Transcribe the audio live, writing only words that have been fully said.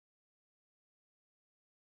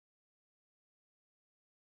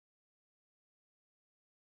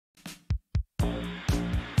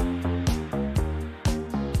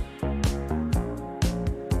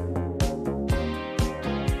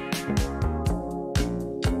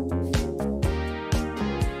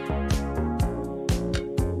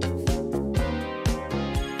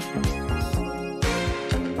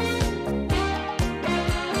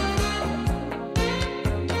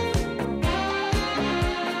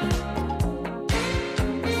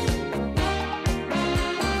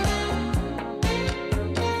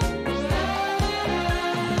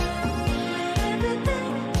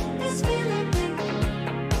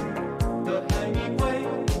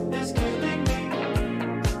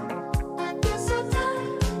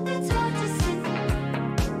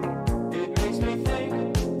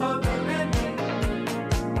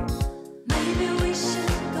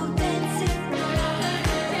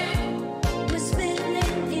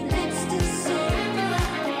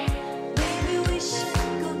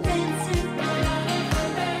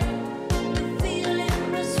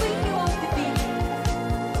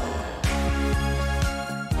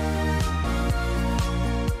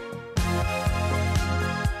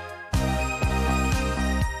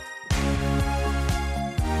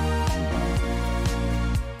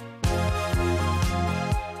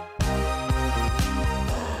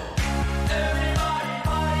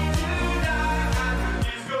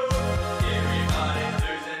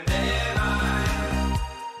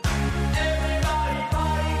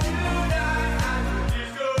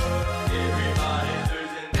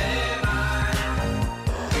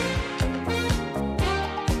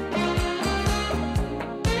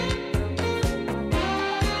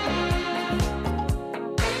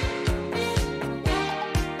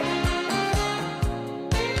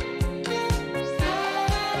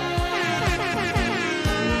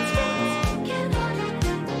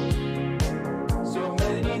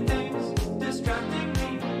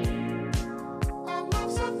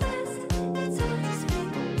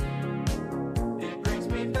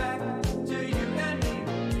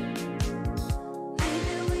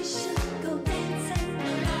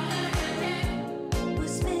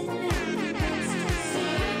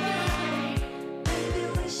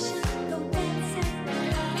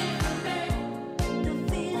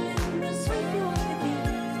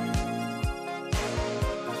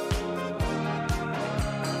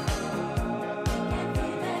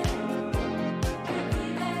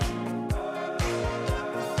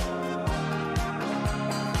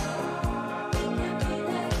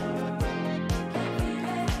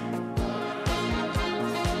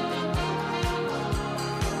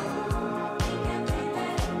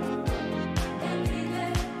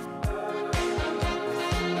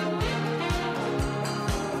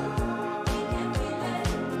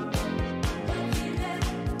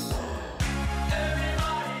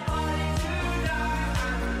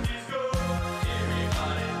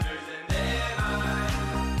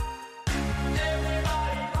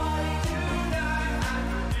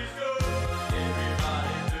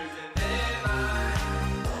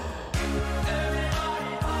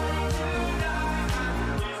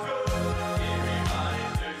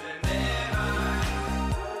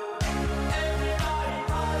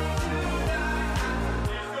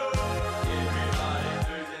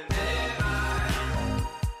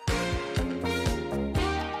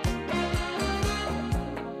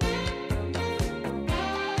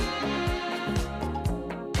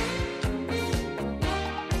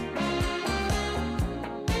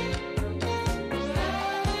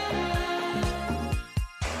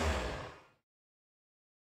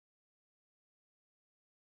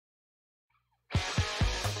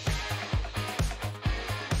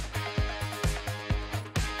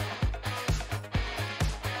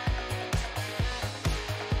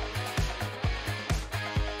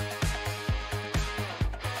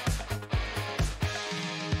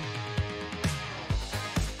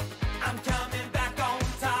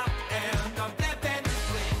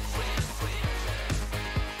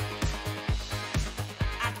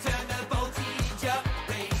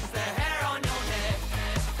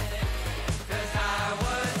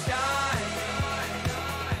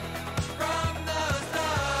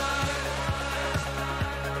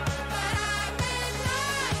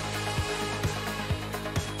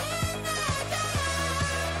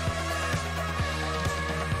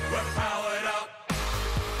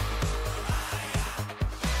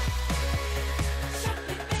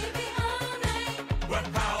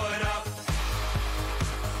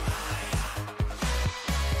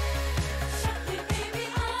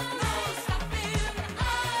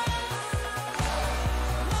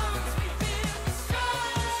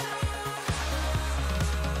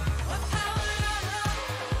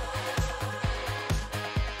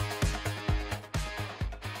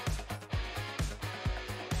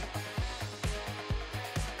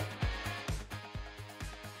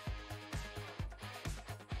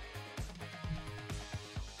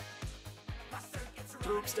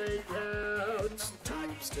Tuesday down.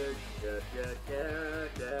 Tuesday, yeah,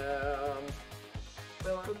 down.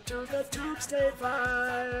 Welcome to the Tuesday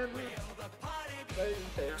vibe. Playing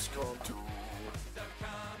XCOM 2.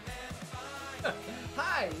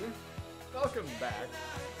 Hi, welcome back.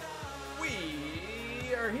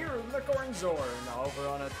 We are here in the Corn Zorn over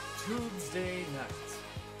on a Tuesday night.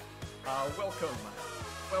 Welcome.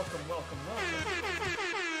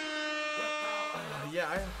 Yeah,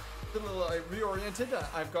 I'm a little reoriented.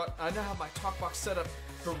 I now have my talk box set up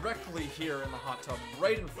directly here in the hot tub,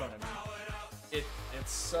 right in front of me.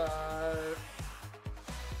 It's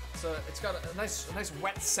got a nice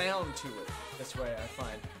wet sound to it. This way, I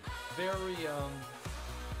find very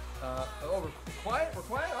oh, we're quiet. We're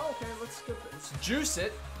quiet. Oh, okay, let's juice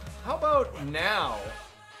it. How about now?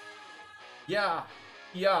 Yeah,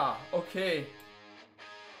 okay.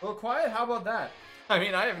 A little quiet. How about that? I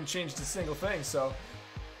mean, I haven't changed a single thing, so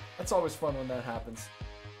that's always fun when that happens.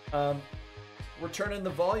 We're turning the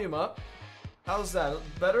volume up. How's that?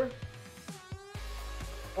 Better?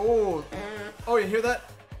 Oh, you hear that?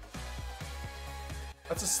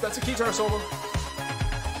 That's a guitar solo.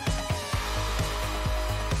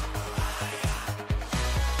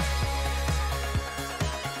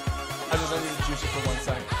 I need to juice it for 1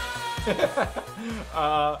 second.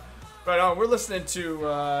 Right on. We're listening to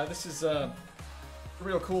this is a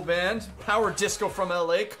real cool band, power disco from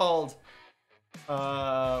LA called what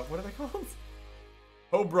are they called?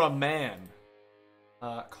 Cobra Man.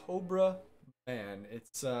 Cobra Man.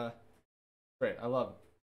 It's great. I love it.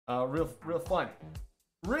 Real fun.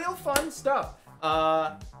 Real fun stuff.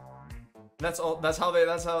 That's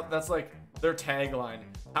like their tagline.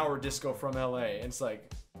 Power disco from LA. And it's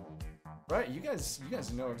like, right, you guys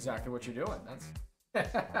know exactly what you're doing. That's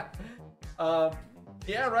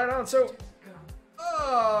yeah, right on. So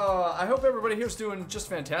I hope everybody here's doing just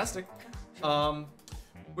fantastic.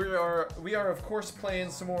 We are of course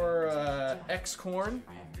playing some more XCOM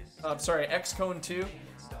 2.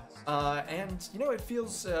 And you know, it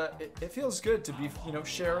feels good to be, you know,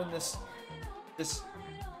 sharing this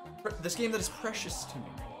game that is precious to me,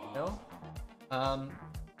 you know?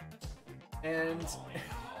 And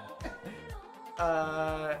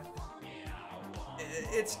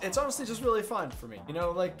it's honestly just really fun for me, you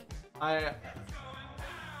know. Like I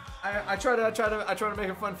try to make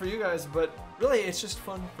it fun for you guys, but really it's just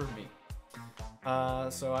fun for me.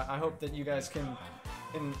 So I hope that you guys can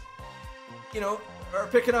you know, are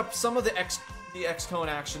picking up some of the XCOM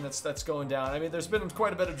action that's going down. I mean, there's been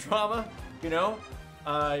quite a bit of drama, you know.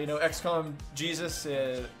 XCOM Jesus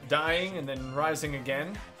dying and then rising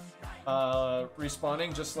again,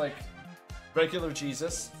 respawning just like regular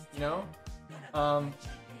Jesus, you know.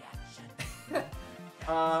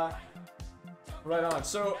 Right on.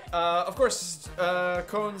 So, of course,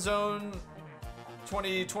 Cone Zone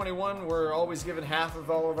 2021, we're always giving half of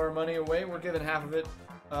all of our money away. We're giving half of it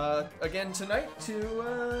again tonight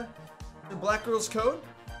to the Black Girls Code,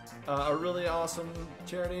 a really awesome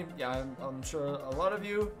charity. Yeah, I'm sure a lot of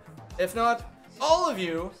you, if not all of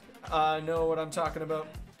you, know what I'm talking about.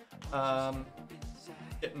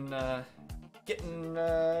 Getting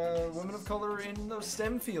women of color in those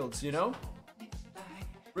STEM fields, you know?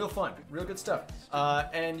 Real fun, real good stuff.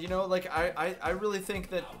 And you know, like I really think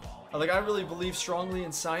that, like, I really believe strongly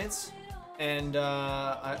in science, and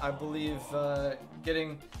I believe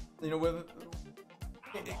getting, you know,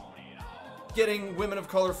 getting women of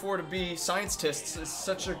color to be scientists is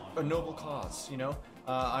such a noble cause, you know.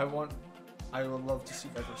 I would love to see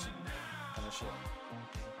diversity on the show.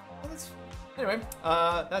 Well, anyway,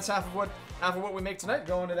 that's half of what we make tonight.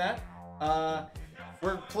 Going to that.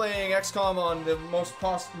 We're playing XCOM on the most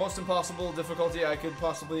impossible difficulty I could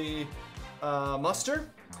possibly muster.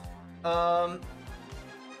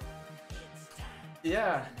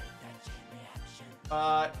 Yeah.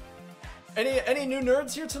 Any new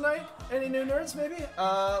nerds here tonight? Any new nerds, maybe?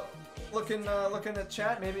 Looking at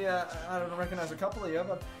chat, maybe I don't recognize a couple of you,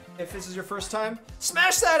 but if this is your first time,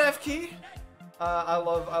 smash that F key. I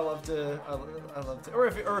love to, or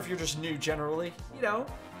if you're just new generally, you know,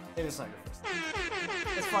 maybe it's not your first time.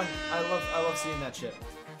 It's fun. I love seeing that shit.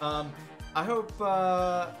 I hope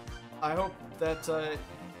that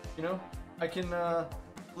you know, I can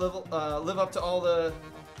live up to all the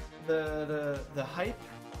hype.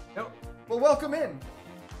 No, well, welcome in.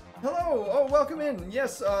 Hello. Oh, welcome in.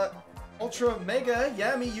 Yes, Ultra Mega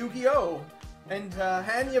Yami Yu-Gi-Oh! And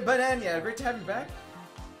Hanya Bananya. Great to have you back.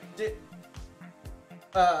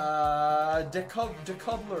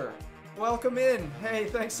 Decubler. Welcome in. Hey,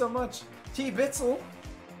 thanks so much. T Bitzel.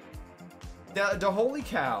 The Holy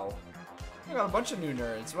Cow. I got a bunch of new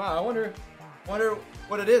nerds. Wow, I wonder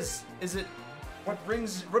what it is. Is it What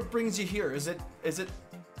brings you here? Is it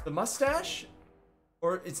the mustache,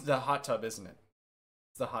 or it's the hot tub? Isn't it?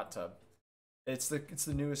 It's the hot tub. It's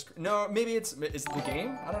the newest. No, maybe it's the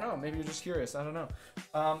game. I don't know. Maybe you're just curious. I don't know.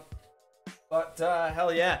 But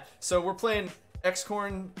hell yeah! So we're playing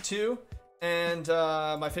XCOM 2, and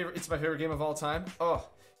it's my favorite game of all time. Oh,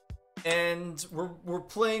 and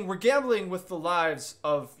we're gambling with the lives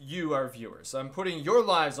of you, our viewers. I'm putting your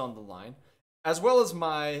lives on the line, as well as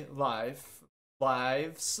my lives.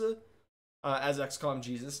 As XCOM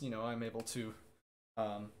Jesus, you know, I'm able to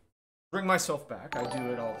bring myself back. I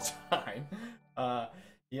do it all the time.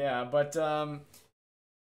 Yeah, but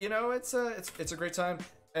you know, it's a great time.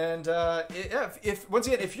 And if once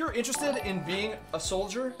again, if you're interested in being a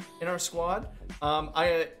soldier in our squad,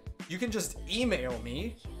 you can just email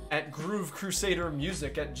me at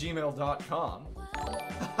groovecrusadermusic@gmail.com.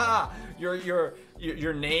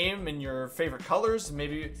 your name and your favorite colors.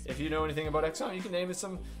 Maybe if you know anything about XCOM, you can name me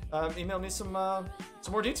some, email me some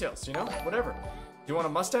more details. You know, whatever. Do you want a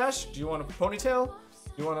mustache? Do you want a ponytail?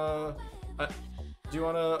 Do you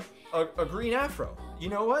want a green afro? You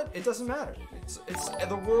know what? It doesn't matter. It's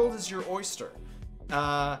the world is your oyster.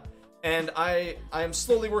 And I am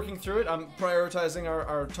slowly working through it. I'm prioritizing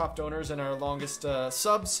our top donors and our longest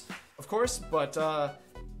subs, of course. But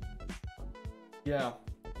yeah,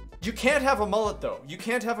 you can't have a mullet though. You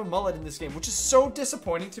can't have a mullet in this game, which is so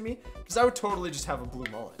disappointing to me because I would totally just have a blue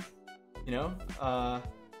mullet. You know?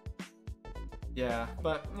 Yeah,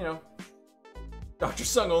 but you know, Dr.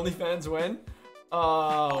 Sung OnlyFans when?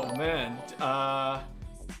 Oh man. I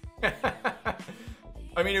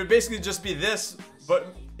mean, it would basically just be this,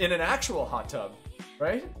 but in an actual hot tub,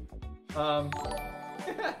 right? Yeah,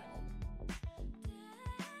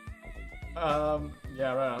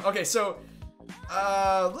 right on. Okay, so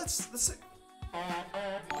let's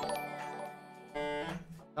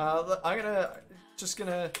I'm just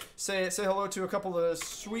gonna say hello to a couple of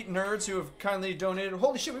sweet nerds who have kindly donated.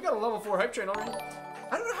 Holy shit, we've got a level 4 hype train already.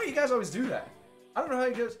 I don't know how you guys always do that. I don't know how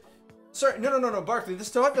you guys. Sorry, no, Barkley.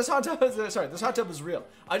 This hot tub is real.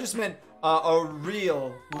 I just meant a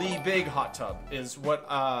really big hot tub is what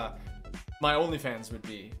my OnlyFans would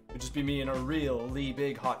be. It would just be me in a really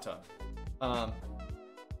big hot tub.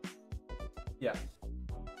 Yeah.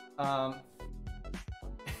 All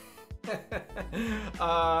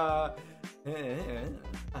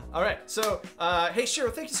right. So, hey,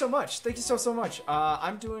 Shiro, thank you so much. Thank you so much.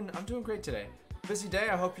 I'm doing great today. Busy day.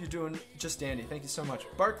 I hope you're doing just dandy. Thank you so much,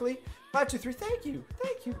 Barkley. 523.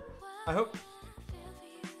 Thank you. I hope.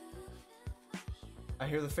 I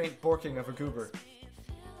hear the faint borking of a goober.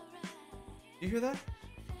 You hear that?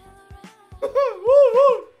 Woo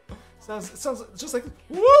woo. It sounds just like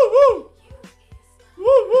woo woo.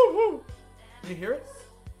 Woo woo woo. Can you hear it?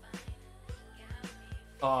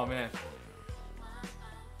 Oh man.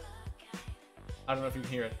 I don't know if you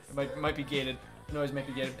can hear it. It might be gated. The noise might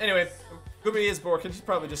be gated. Anyway, Goober is borking. He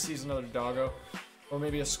probably just sees another doggo. Or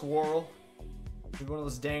maybe a squirrel. Maybe one of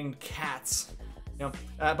those dang cats. You know.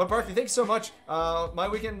 But Barkley, thank you so much. My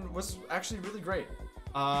weekend was actually really great.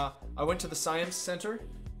 I went to the science center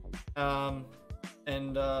and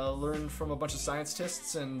learned from a bunch of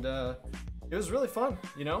scientists, and it was really fun.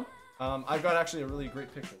 You know, I've got actually a really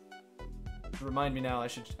great picture. To remind me now, I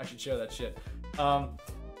should share that shit.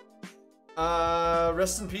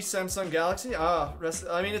 Rest in peace, Samsung Galaxy.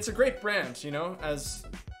 I mean, it's a great brand. You know, as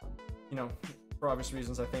you know. For obvious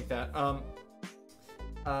reasons, I think that.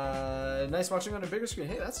 Nice watching on a bigger screen.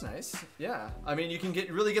 Hey, that's nice. Yeah, I mean, you can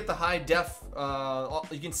really get the high def.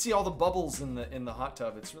 You can see all the bubbles in the hot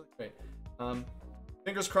tub. It's really great.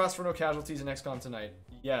 Fingers crossed for no casualties in XCOM tonight.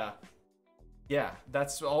 Yeah,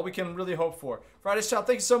 that's all we can really hope for. Friday's Child,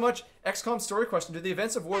 thank you so much. XCOM story question: do the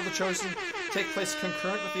events of War of the Chosen take place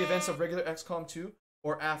concurrent with the events of regular XCOM 2,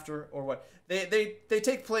 or after, or what? They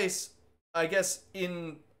take place, I guess,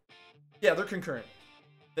 in. Yeah, they're concurrent.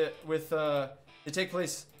 They take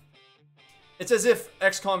place. It's as if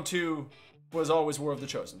XCOM 2 was always War of the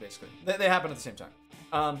Chosen, basically. They happen at the same time.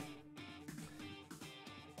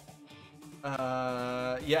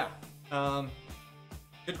 Yeah.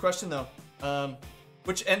 Good question though.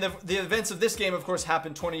 Which and the events of this game, of course,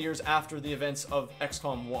 happened 20 years after the events of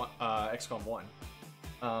XCOM 1. XCOM 1.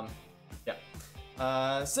 Yeah.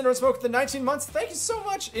 Cinder and Smoke, the 19 months. Thank you so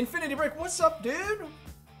much. Infinity Break, what's up, dude?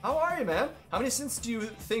 How are you, man? How many synths do you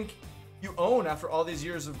think you own after all these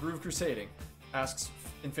years of Groove Crusading? Asks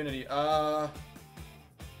Infinity. I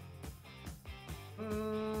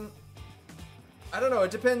don't know. It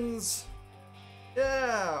depends.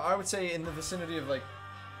 Yeah, I would say in the vicinity of like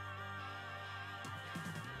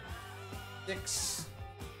 6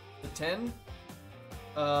 to 10.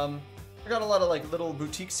 I got a lot of like little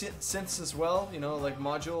boutique synths as well, you know, like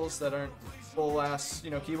modules that aren't full ass,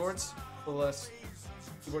 you know, keyboards, full ass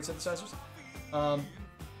keyboard synthesizers.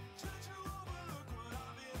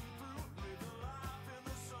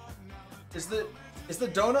 Is the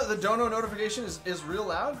dono notification is real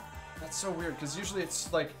loud? That's so weird because usually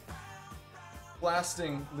it's like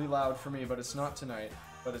blastingly loud for me, but it's not tonight.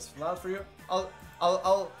 But it's loud for you.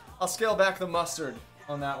 I'll scale back the mustard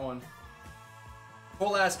on that one.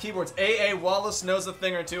 Full ass keyboards. AA Wallace knows a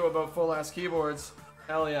thing or two about full ass keyboards.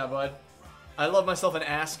 Hell yeah, bud. I love myself an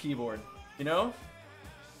ass keyboard. You know?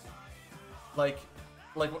 Like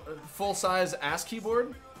full size ass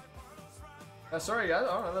keyboard. Sorry guys.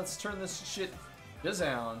 All right, let's turn this shit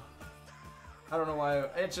down. I don't know why.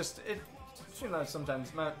 It you know,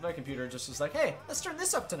 sometimes my computer just is like, hey, let's turn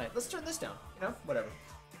this up tonight. Let's turn this down. You know, whatever.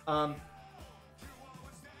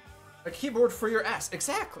 A keyboard for your ass.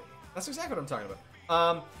 Exactly. That's exactly what I'm talking about.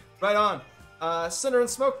 Right on. Cinder and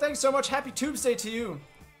Smoke, thanks so much. Happy Tuesday to you.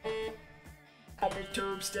 Happy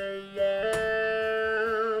Tuesday,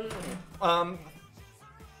 yeah.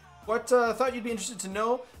 Thought you'd be interested to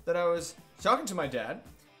know that I was talking to my dad,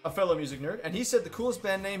 a fellow music nerd, and he said the coolest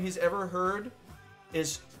band name he's ever heard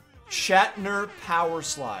is Shatner Power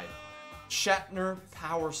Slide. Shatner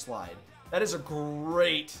Power Slide. That is a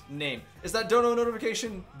great name. Is that dono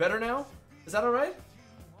notification better now? Is that all right?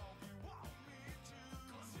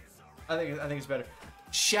 I think it's better.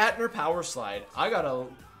 Shatner Power Slide.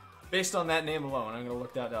 Based on that name alone, I'm gonna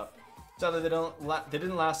look that up. Sadly, they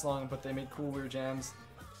didn't last long, but they made cool weird jams.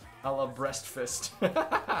 I love Breast Fist.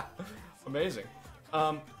 Amazing.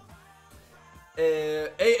 AA,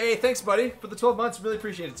 thanks, buddy, for the 12 months. Really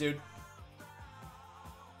appreciate it, dude.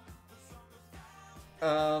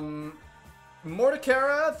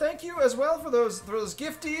 Mordekara, thank you as well for those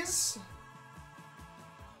gifties.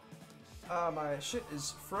 My shit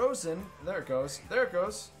is frozen. There it goes. There it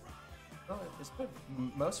goes. Oh, is my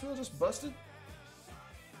mouse wheel just busted?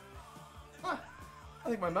 Huh. I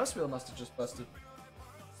think my mouse wheel must have just busted.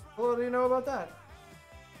 What do you know about that?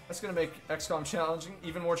 That's gonna make XCOM challenging,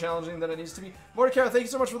 even more challenging than it needs to be. Mordekara, thank you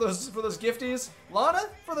so much for those gifties. Lana,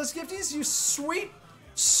 for those gifties, you sweet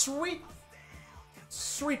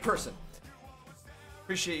person.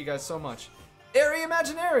 Appreciate you guys so much. Airy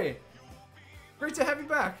Imaginary, great to have you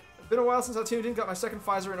back. Been a while since I tuned in. Got my second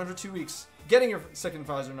Pfizer in under 2 weeks. Getting your second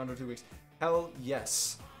Pfizer in under 2 weeks. Hell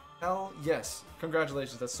yes. Hell yes.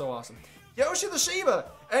 Congratulations. That's so awesome. Yoshi the Shiba.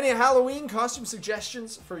 Any Halloween costume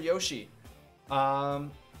suggestions for Yoshi? How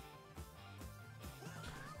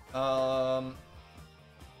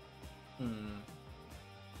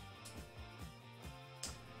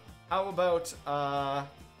about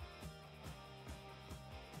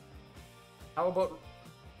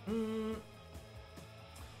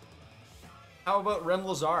how about Rem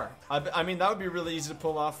Lazar? I mean, that would be really easy to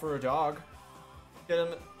pull off for a dog. Get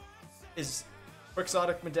him his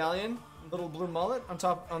Quixotic medallion, little blue mullet on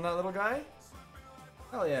that little guy.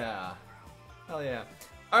 Hell yeah. Hell yeah.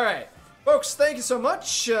 All right, folks, thank you so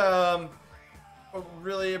much.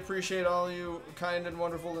 Really appreciate all you kind and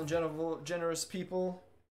wonderful and generous people.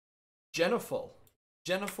 Geniful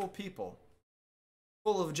people.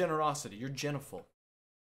 Full of generosity. You're geniful.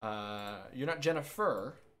 You're not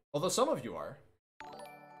Jennifer. Although some of you are.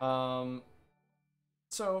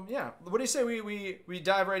 So yeah, what do you say we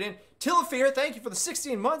dive right in? Tillafear, thank you for the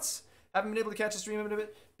 16 months. Haven't been able to catch a stream of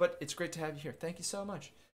it, but it's great to have you here. Thank you so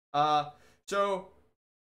much. Yeah,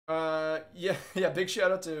 big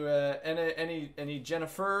shout out to any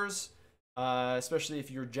Jennifers, especially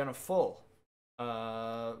if you're Jenniful.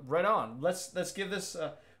 Right on. Let's give this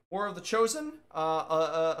War of the Chosen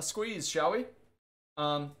a squeeze, shall we?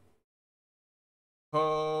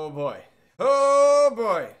 Oh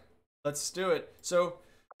boy, let's do it. So,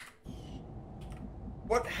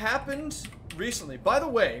 what happened recently? By the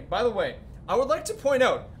way, I would like to point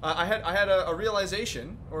out I had a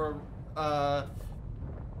realization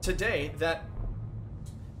today that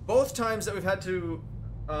both times that we've had to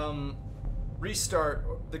restart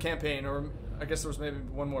the campaign, or I guess there was maybe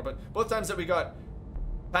one more, but both times that we got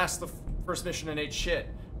past the first mission and ate shit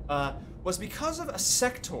was because of a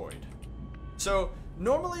sectoid. So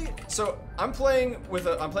I'm playing a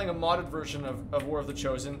modded version of War of the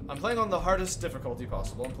Chosen. I'm playing on the hardest difficulty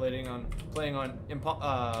possible. I'm playing on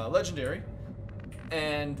Legendary,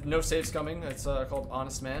 and no saves coming. It's called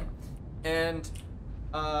Honest Man, and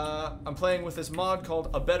I'm playing with this mod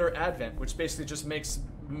called A Better Advent, which basically just makes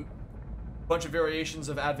a bunch of variations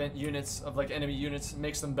of Advent units, of like enemy units,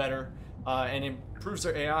 makes them better, and improves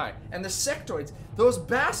their AI. And the sectoids, those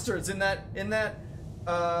bastards in that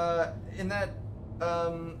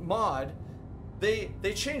mod,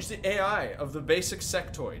 they changed the AI of the basic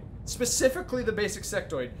sectoid, specifically the basic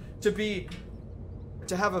sectoid,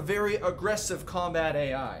 to have a very aggressive combat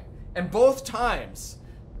AI. And both times,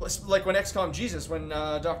 like when XCOM Jesus, when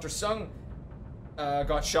Dr. Sung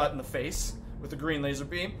got shot in the face with a green laser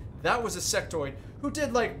beam, that was a sectoid who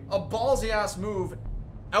did like a ballsy ass move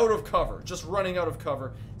out of cover, just running out of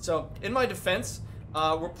cover. So in my defense,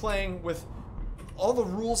 we're playing with all the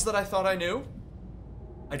rules that I thought I knew.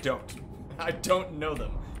 I don't know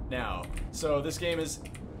them now. So this game is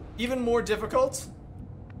even more difficult.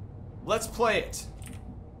 Let's play it.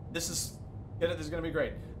 This is gonna be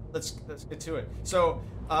great. Let's get to it. So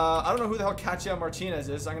I don't know who the hell Katya Martinez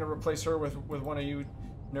is. I'm gonna replace her with one of you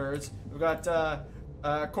nerds. We've got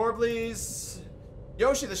Corbly's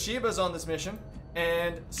Yoshi the Shiba's on this mission,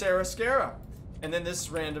 and Sarah Scara, and then this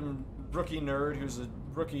random rookie nerd who's a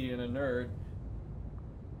rookie and a nerd.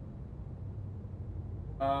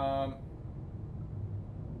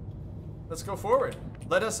 Let's go forward.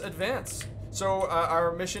 Let us advance. So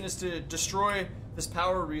our mission is to destroy this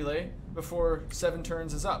power relay before 7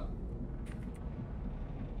 turns is up.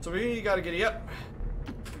 So we gotta giddy up.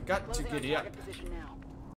 We got to giddy up.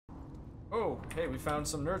 Oh, hey, we found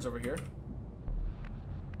some nerds over here.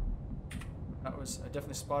 I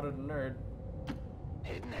definitely spotted a nerd.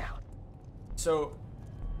 Heading out. So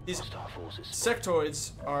these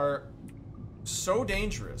sectoids are so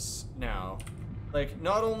dangerous now. Like,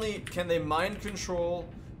 not only can they mind control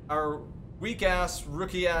our weak-ass,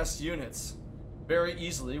 rookie-ass units very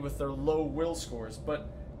easily with their low will scores,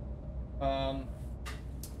 but,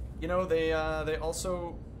 you know, they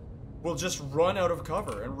also will just run out of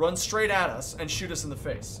cover and run straight at us and shoot us in the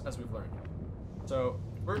face, as we've learned. So,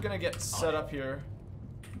 we're gonna get set up here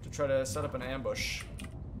to try to set up an ambush.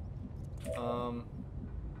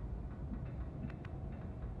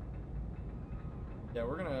 Yeah,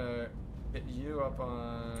 we're gonna get you up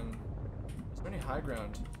on... Is there any high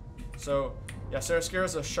ground? So, yeah, Sarah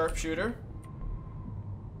Scara's a sharpshooter.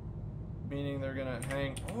 Meaning they're gonna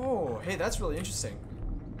hang... Oh, hey, that's really interesting.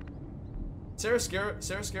 Sarah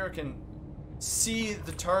Scara can see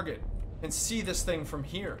the target and see this thing from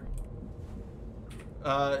here.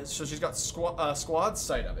 So she's got squad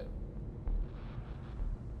sight of it.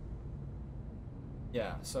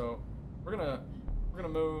 Yeah, so we're gonna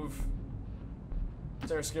move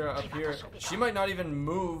Sarah Scara up here. She might not even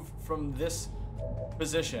move from this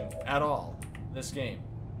position at all this game.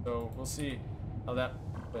 So we'll see how that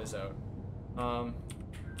plays out.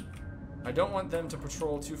 I don't want them to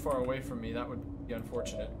patrol too far away from me. That would be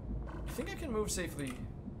unfortunate. I think I can move safely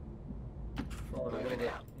forward a little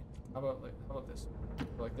bit. How about this?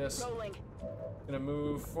 Like this. Gonna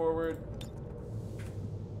move forward.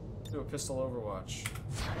 Do a pistol overwatch.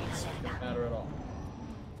 It doesn't matter at all.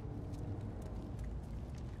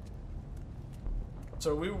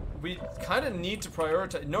 So we kind of need to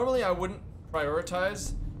prioritize. Normally I wouldn't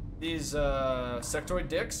prioritize these sectoid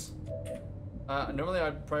dicks. Normally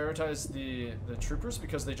I'd prioritize the troopers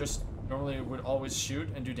because they just normally would always shoot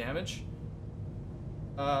and do damage.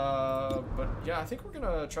 But yeah, I think we're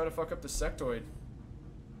gonna try to fuck up the sectoid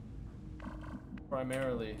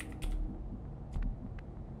primarily.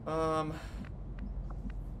 We're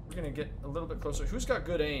gonna get a little bit closer. Who's got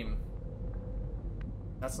good aim?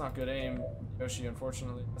 That's not good aim, Yoshi,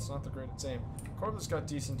 unfortunately. That's not the greatest aim. Corble's got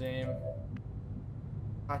decent aim.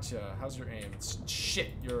 Katya, how's your aim? It's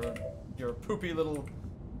shit. You're a poopy little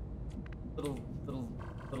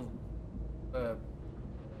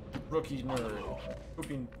rookie nerd.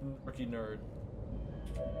 Poopy rookie nerd.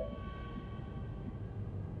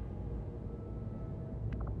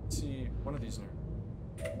 Let's see one of these nerds.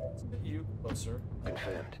 Let's get you closer.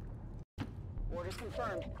 Confirmed. Orders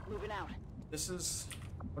confirmed. Moving out. This is...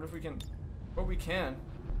 What if we can... What we can.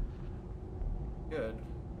 Good.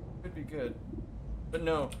 Could be good. But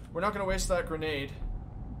no, we're not going to waste that grenade.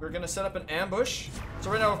 We're going to set up an ambush.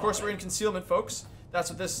 So right now, of course, we're in concealment, folks.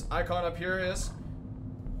 That's what this icon up here is.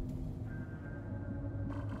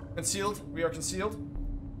 Concealed. We are concealed.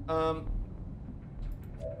 And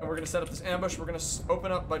we're going to set up this ambush. We're going to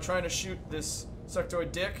open up by trying to shoot this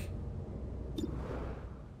sectoid dick.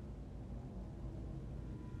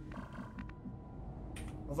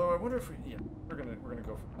 Although I wonder if we... Yeah, we're gonna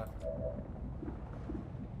go for that.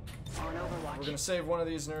 On Overwatch. We're gonna save one of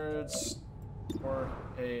these nerds for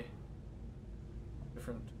a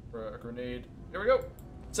different... for a grenade. Here we go!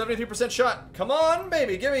 73% shot! Come on,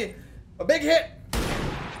 baby! Give me a big hit!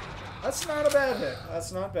 That's not a bad hit.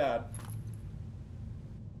 That's not bad.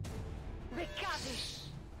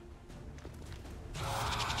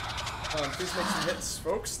 Please make some hits,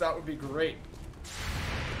 folks. That would be great.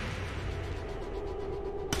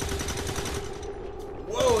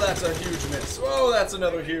 Whoa, that's a huge miss. Whoa, that's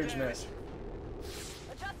another huge miss.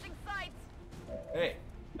 Adjusting sights. Hey,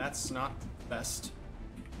 that's not the best.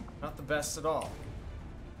 Not the best at all.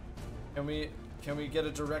 Can we get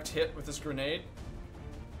a direct hit with this grenade?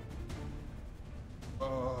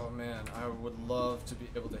 Oh man, I would love to be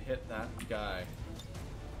able to hit that guy.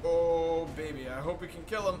 Oh baby, I hope we can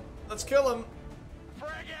kill him. Let's kill him.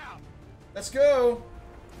 Frag out! Let's go.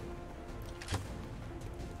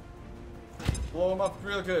 Blow him up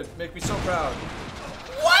real good. Make me so proud.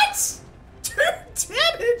 What? 2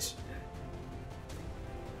 damage?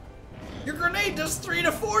 Your grenade does 3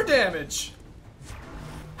 to 4 damage.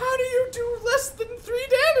 How do you do less than 3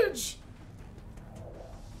 damage?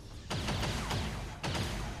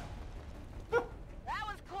 That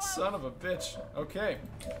was close. Son of a bitch. Okay.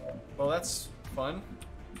 Well, that's fun.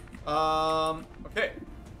 Okay.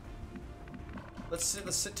 Let's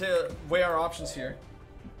sit to weigh our options here.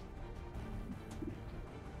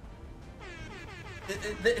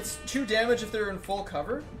 It's 2 damage if they're in full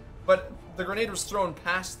cover, but the grenade was thrown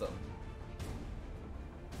past them.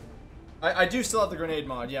 I do still have the grenade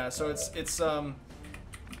mod, yeah. So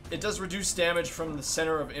it does reduce damage from the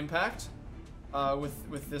center of impact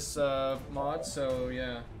with this mod. So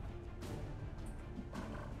yeah.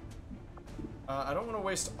 I don't want to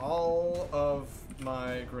waste all of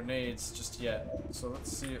my grenades just yet. So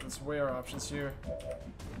let's see. Let's weigh our options here.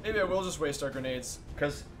 Maybe I will just waste our grenades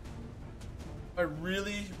because I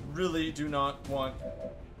really, really do not want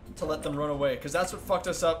to let them run away, because that's what fucked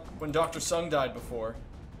us up when Dr. Sung died before.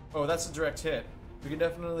 Oh, that's a direct hit. We can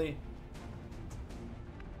definitely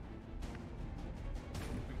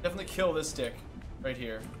kill this dick right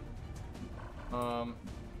here. And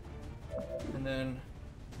then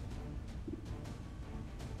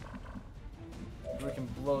we can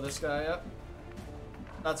blow this guy up.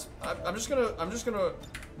 I'm just gonna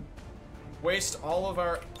waste all of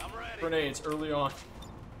our grenades early on,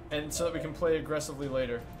 and so that we can play aggressively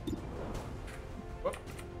later. Whoop.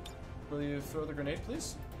 Will you throw the grenade,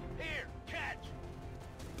 please? Here, catch!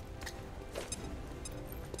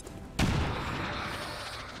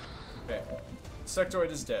 Okay. Sectoid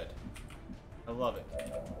is dead. I love it.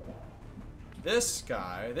 This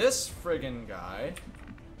guy, this friggin' guy.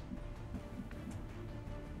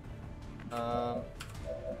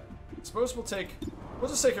 Suppose we'll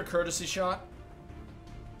just take a courtesy shot.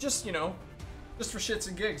 Just, you know, just for shits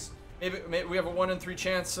and gigs. Maybe we have a 1 in 3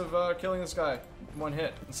 chance of killing this guy in 1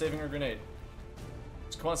 hit and saving our grenade.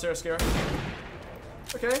 So come on, Sarah Scare.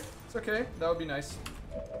 Okay, it's okay. That would be nice.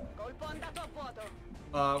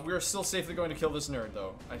 We are still safely going to kill this nerd,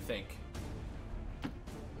 though, I think.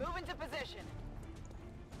 Move into position.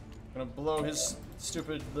 Gonna blow his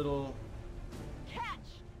stupid little Catch.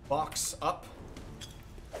 box up.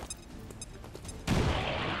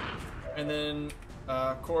 And then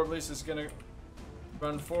Corblis is gonna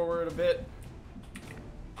run forward a bit.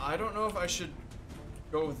 I don't know if I should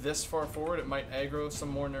go this far forward. It might aggro some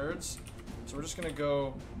more nerds. So we're just gonna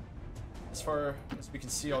go as far as we can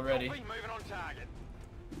see already. Moving on target.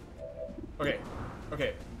 Okay,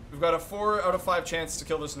 okay. We've got a 4 out of 5 chance to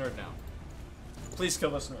kill this nerd now. Please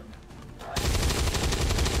kill this nerd.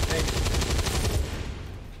 Thank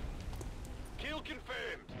you. Kill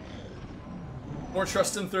confirmed. More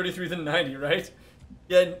trust in 33 than 90, right?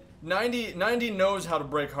 Yeah, 90 knows how to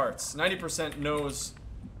break hearts. 90% knows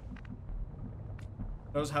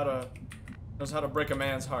how to break a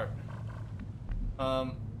man's heart.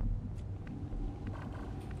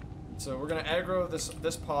 So we're gonna aggro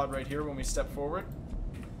this pod right here when we step forward.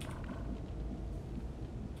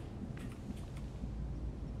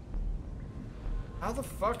 How the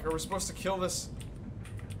fuck are we supposed to kill this?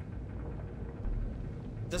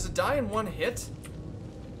 Does it die in 1 hit?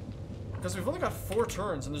 Because we've only got 4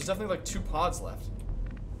 turns, and there's definitely like 2 pods left.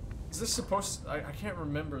 Is this supposed to, I can't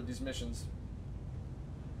remember these missions.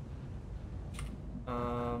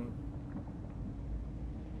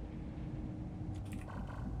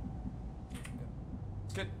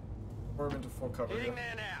 Let's get Orb into full cover here. Hitting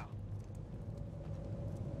there now.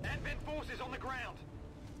 Advent forces on the ground.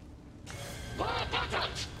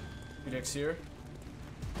 Phoenix here.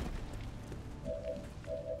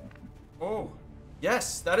 Oh,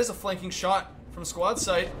 yes, that is a flanking shot from squad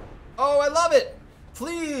site. Oh, I love it.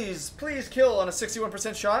 Please, please kill on a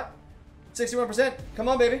 61% shot. 61%. Come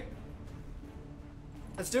on, baby.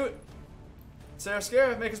 Let's do it. Sarah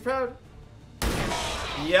Scare, make us proud.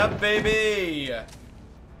 Yep, baby.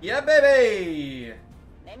 Yeah, baby.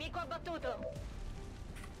 Nemico abbattuto.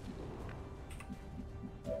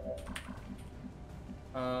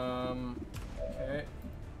 Okay.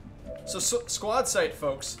 So squad sight,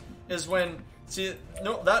 folks, is when See,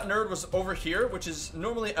 no, that nerd was over here, which is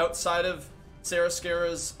normally outside of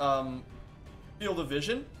Sarascara's field of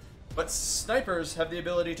vision. But snipers have the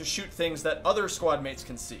ability to shoot things that other squad mates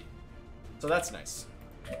can see. So that's nice.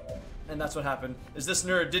 And that's what happened, is this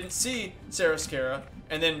nerd didn't see Sarascara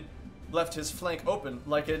and then left his flank open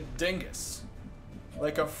like a dingus.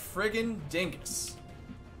 Like a friggin' dingus.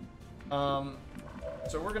 So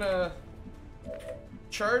we're gonna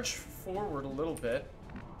charge forward a little bit.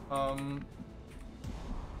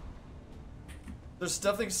 There's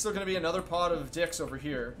definitely still gonna be another pod of dicks over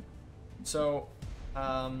here. So,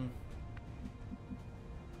 we're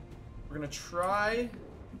gonna try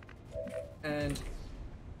and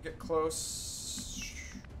get close.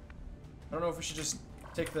 I don't know if we should just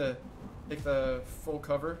take the full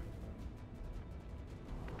cover.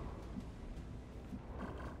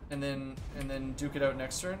 And then duke it out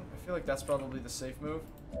next turn. I feel like that's probably the safe move.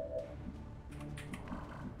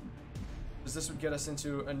 Because this would get us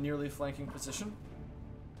into a nearly flanking position.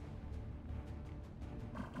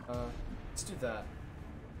 Let's do that.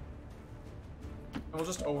 And we'll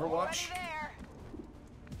just Overwatch.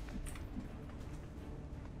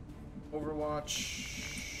 Overwatch.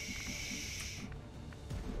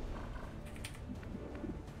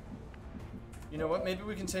 You know what? Maybe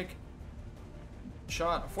we can take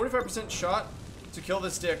shot. A 45% shot to kill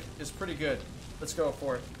this dick is pretty good. Let's go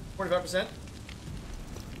for it. 45%.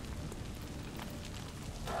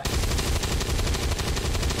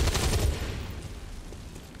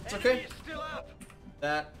 It's okay. Enemy is still up.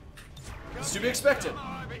 That is to be expected.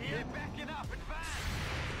 Come over here, backing up, advance.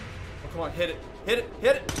 Oh, come on, hit it. Hit it.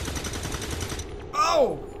 Hit it.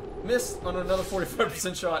 Oh! Missed on another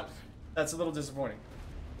 45% shot. That's a little disappointing.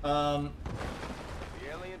 The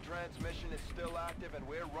alien transmission is still active and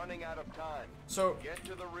we're running out of time. So, Get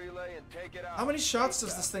to the relay and take it out. how many shots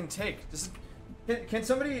does this thing take? Does it, can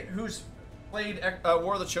somebody who's played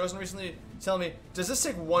War of the Chosen recently tell me, does this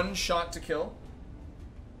take one shot to kill?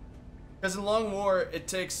 Because in Long War, it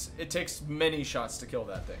takes many shots to kill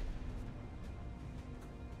that thing.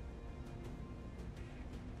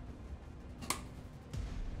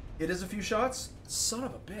 It is a few shots? Son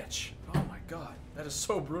of a bitch. Oh my god. That is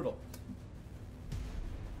so brutal.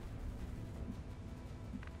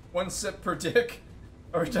 One sip per dick?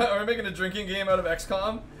 Are we making a drinking game out of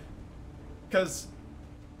XCOM? Because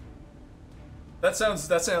that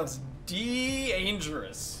sounds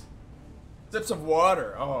dangerous. Sips of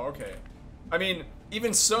water. Oh, okay. I mean,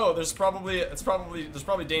 even so, there's probably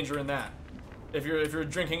danger in that. If you're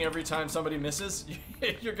drinking every time somebody misses,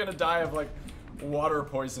 you're gonna die of like water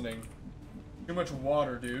poisoning. Too much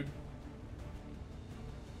water, dude.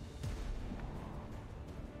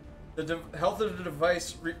 The health of the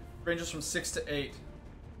device ranges from 6 to 8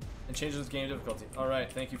 and changes game difficulty. All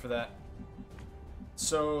right, thank you for that.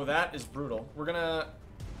 So that is brutal. We're gonna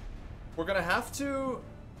have to.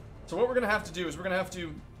 So what we're gonna have to do is we're gonna have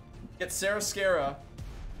to get Sarascara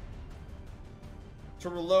to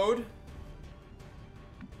reload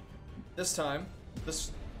this time.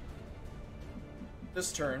 This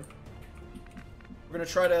turn. We're gonna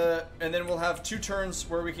try to, and then we'll have 2 turns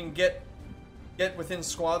where we can get within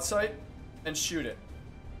squad sight and shoot it.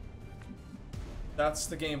 That's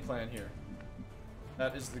the game plan here.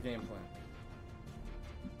 That is the game plan.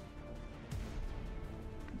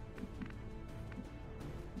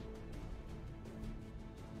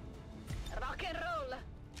 Rock and roll.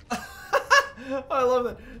 I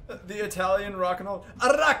love that. The Italian rock and roll.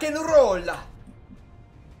 Rock and roll!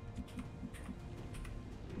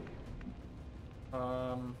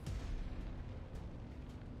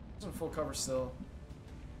 It's in full cover still.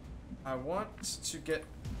 I want to get,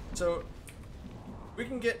 so we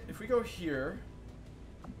can get, if we go here,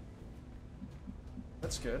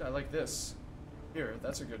 that's good. I like this. Here,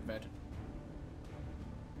 that's a good vantage.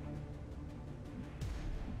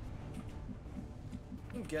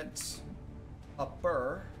 We can get a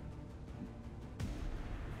burr.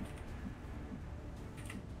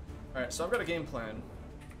 Alright, so I've got a game plan.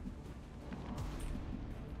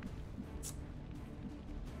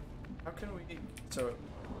 How can we, so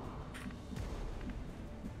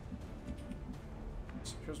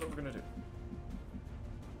here's what we're gonna do.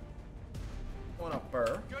 One up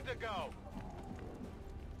burr. Good to go.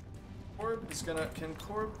 Corb is gonna, can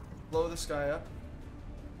Corb blow this guy up?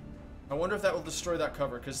 I wonder if that will destroy that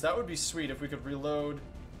cover, because that would be sweet if we could reload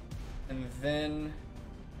and then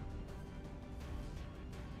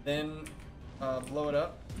blow it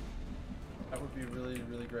up. That would be really,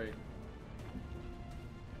 really great.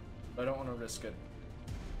 But I don't want to risk it.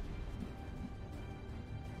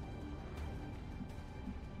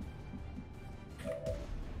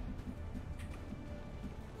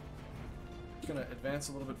 advance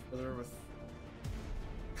a little bit further with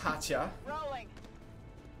Katya. Rolling.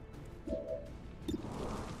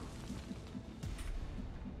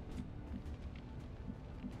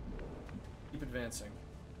 Keep advancing.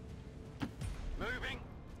 Moving.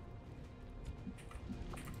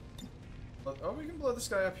 Oh, we can blow this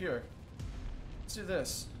guy up here. Let's do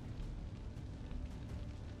this.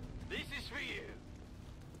 This is for you.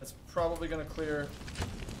 That's probably gonna clear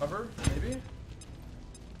cover, maybe?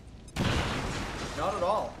 Not at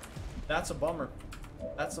all. That's a bummer.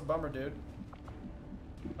 That's a bummer, dude.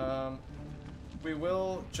 We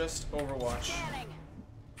will just Overwatch. Scanning.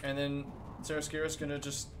 And then Saraskira's gonna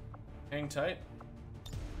just hang tight.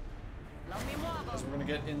 Lo mi muovo. As we're gonna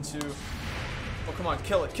get into... Oh, come on,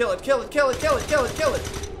 kill it, kill it, kill it, kill it, kill it, kill it, kill it!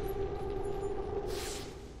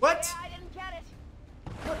 What? Yeah, I didn't get it.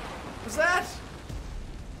 What was that?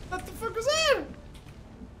 What the fuck was that?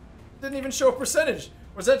 Didn't even show a percentage.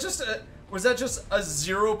 Was that just a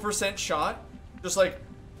 0% shot? Just like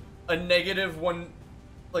a negative one,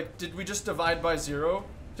 like did we just divide by 0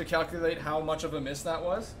 to calculate how much of a miss that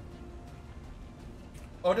was?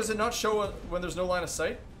 Oh, does it not show when there's no line of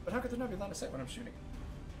sight? But how could there not be line of sight when I'm shooting?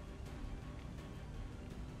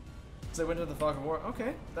 So I went into the fog of war.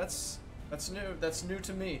 Okay, that's new. That's new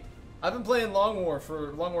to me. I've been playing Long War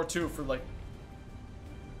 2 for like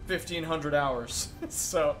 1,500 hours.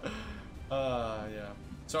 So, yeah.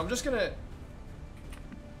 So I'm just gonna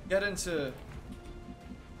get into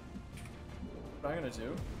what I'm gonna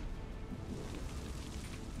do.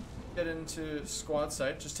 Get into squad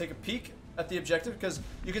site. Just take a peek at the objective because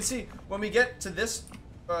you can see when we get to this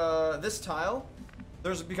this tile,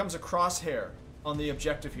 becomes a crosshair on the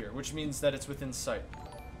objective here, which means that it's within sight.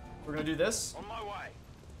 We're gonna do this. On my way.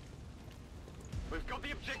 We've got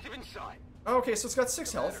the objective in sight. Oh, okay, so it's got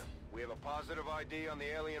 6 health. We have a positive ID on the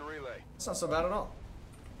alien relay. It's not so bad at all.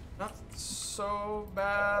 Not so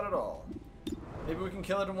bad at all. Maybe we can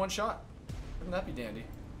kill it in one shot. Wouldn't that be dandy?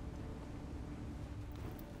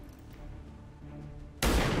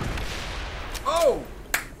 Oh!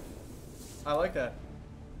 I like that.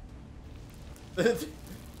 Looks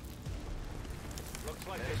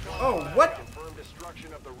like Oh, what? confirmed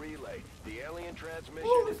destruction of the relay. The alien transmission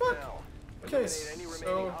Holy is fuck. down. Okay, Eliminate any remaining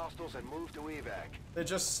so hostiles and move to evac. they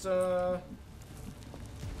just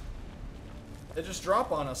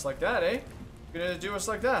drop on us like that, eh? You're gonna do us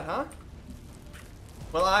like that, huh?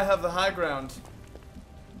 Well, I have the high ground,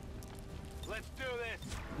 Let's do this.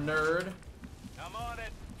 nerd. I'm on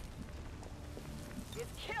it.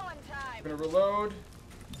 It's killing time. I'm gonna reload.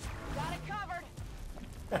 Got it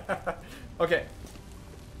covered. Okay.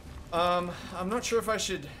 I'm not sure if I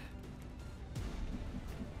should...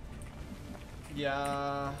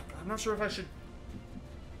 Yeah, I'm not sure if I should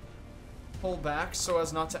pull back so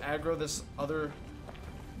as not to aggro this other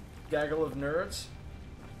gaggle of nerds.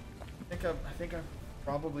 I think I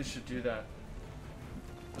probably should do that.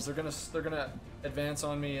 Because they're gonna advance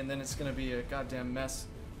on me and then it's gonna be a goddamn mess.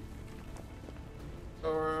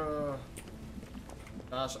 Or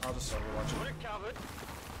gosh, I'll just overwatch Got it. it covered.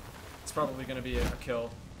 It's probably gonna be a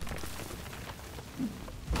kill.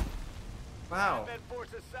 Wow, Med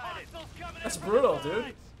forces sighted. that's brutal,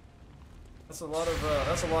 dude. That's a lot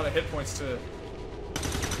of hit points to.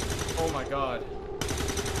 Oh my god.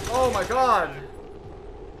 Oh my god.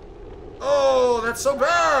 Oh, that's so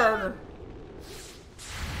bad.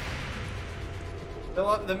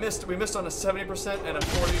 We missed on a 70% and a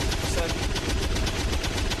 40%.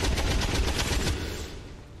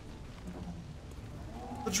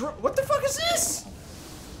 What the fuck is this?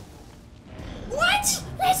 What?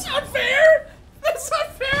 That's not fair! That's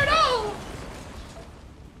not fair at all!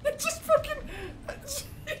 It just fucking...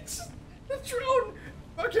 The drone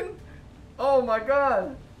fucking... Oh my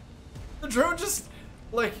god. The drone just,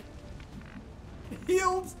 like...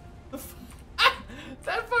 healed the...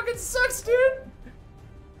 That fucking sucks, dude!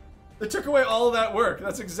 They took away all that work.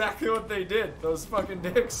 That's exactly what they did. Those fucking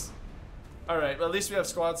dicks. Alright, well, at least we have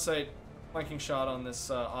squad sight flanking shot on this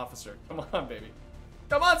officer. Come on, baby.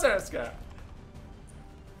 Come on, Saraska!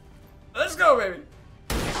 Let's go, baby!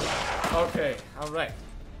 Okay, alright.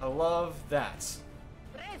 I love that.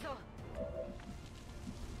 Preso.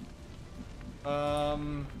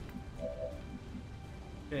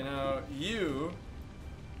 Okay, now you,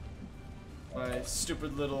 my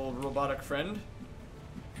stupid little robotic friend,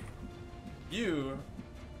 you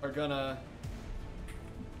are gonna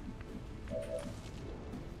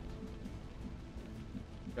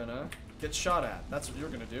get shot at. That's what you're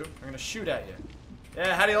gonna do. I'm gonna shoot at you.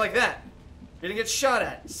 Yeah, how do you like that? You're gonna get shot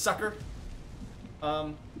at, sucker.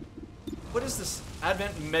 What is this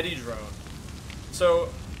Advent Medi drone? So,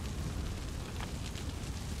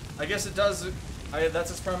 I guess it does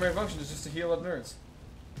That's its primary function, is just to heal up nerds.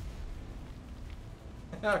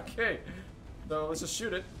 Okay. So let's just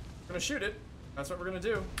shoot it. We're gonna shoot it. That's what we're gonna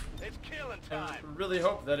do. It's killing And time. really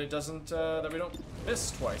hope that it doesn't, that we don't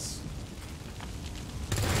miss twice.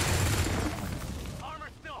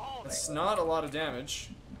 Armor's still holding. It's not a lot of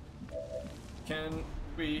damage. Can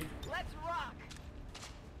we... Let's rock.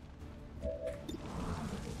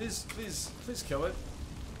 Please kill it.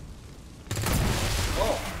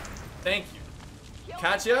 Oh, thank you. Kill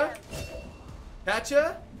Katya? the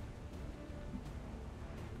Katya?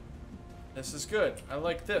 This is good. I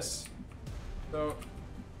like this. So,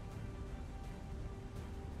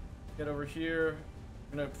 get over here.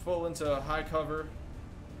 I'm gonna pull into high cover.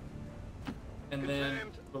 And then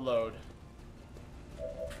Confirmed. reload.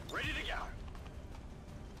 Ready to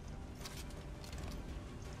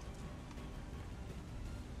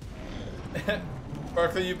go.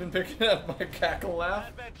 Barkley, you've been picking up my cackle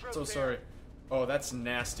laugh? Bad troops So here. sorry. Oh, that's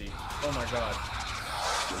nasty. Oh my god.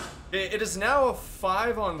 It is now a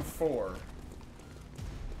 5-on-4.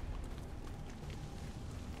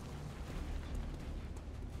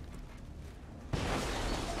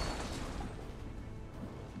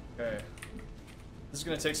 Okay. This is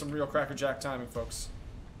gonna take some real crackerjack timing, folks.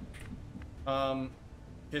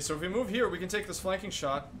 Okay, so if we move here, we can take this flanking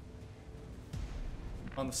shot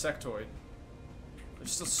on the sectoid.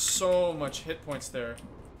 There's still so much hit points there.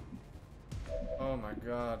 Oh my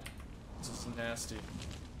god. This is nasty.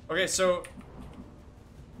 Okay, so...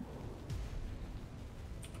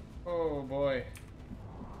 Oh boy.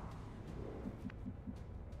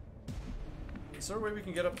 Is there a way we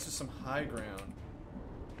can get up to some high ground?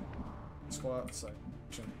 Squat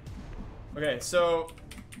section. Okay, so...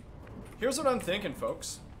 Here's what I'm thinking,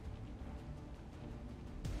 folks.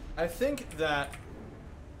 I think that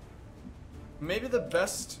maybe the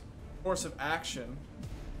best course of action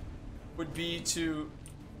would be to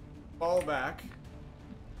fall back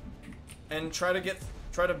and try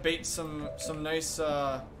to bait some nice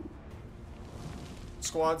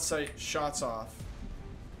squad sight shots off.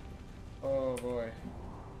 Oh boy.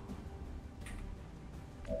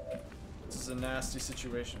 This is a nasty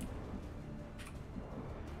situation.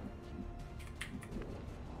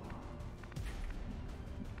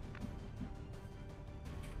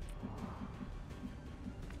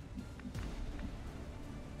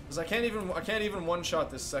 Because I can't even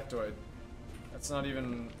one-shot this sectoid. That's not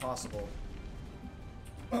even possible.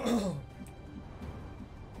 Okay.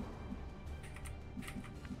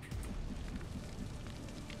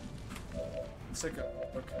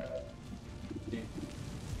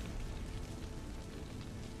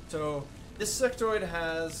 So this sectoid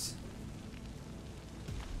has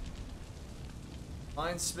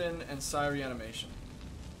mind spin and psi reanimation.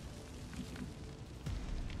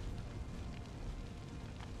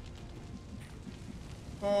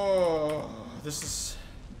 Oh, this is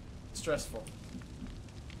stressful.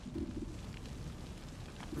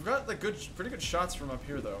 We've got like pretty good shots from up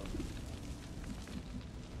here though.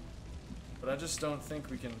 But I just don't think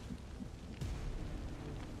we can.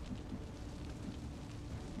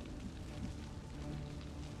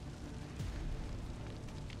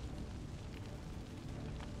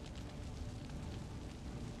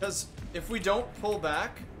 Because if we don't pull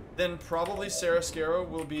back, then probably Sarascaro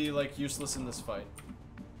will be like useless in this fight.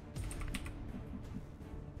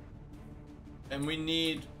 And we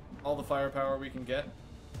need all the firepower we can get.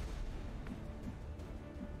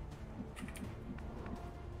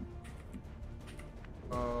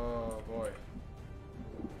 Oh boy.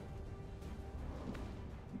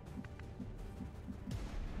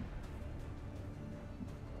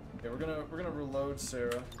 Okay, we're gonna reload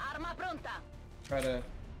Sarah. Arma pronta. Try to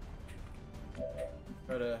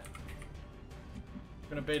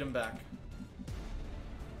gonna bait him back.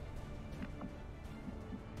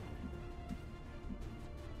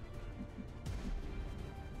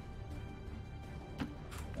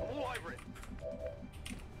 All over it.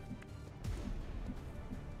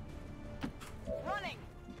 Running.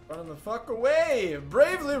 Running the fuck away!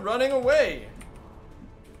 Bravely running away!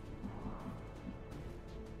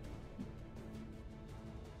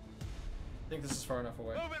 I think this is far enough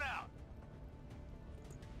away. Moving out.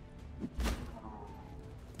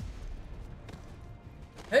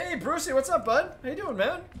 Hey, Brucey, what's up, bud? How you doing,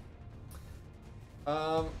 man?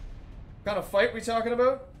 Kind of fight we talking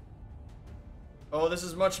about? Oh, this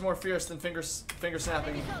is much more fierce than finger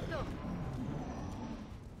snapping. Enemy sotto.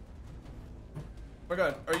 Oh my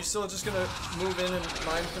god, are you still just gonna move in and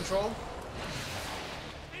mind control?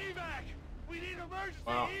 Evac. We need emergency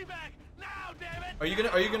Wow. evac now, damn it.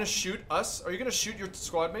 Are you gonna shoot us? Are you gonna shoot your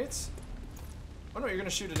squad mates? Oh no, you're gonna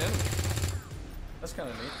shoot an enemy. That's kind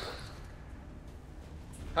of neat.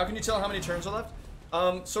 How can you tell how many turns are left?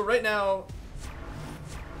 So right now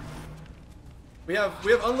we have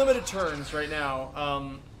unlimited turns right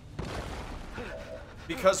now.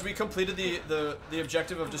 Because we completed the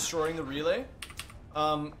objective of destroying the relay.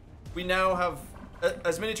 We now have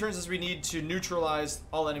as many turns as we need to neutralize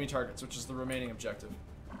all enemy targets, which is the remaining objective.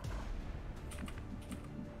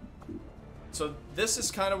 So this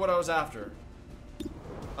is kind of what I was after.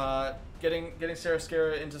 Getting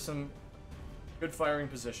Sarascara into some good firing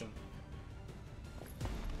position.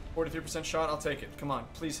 43% shot, I'll take it. Come on,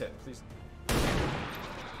 please hit, please.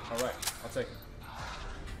 Alright, I'll take it.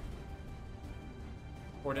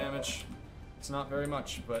 4 damage. It's not very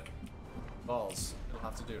much, but balls. It'll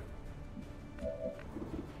have to do.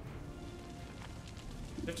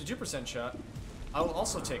 52% shot. I will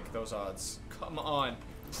also take those odds. Come on.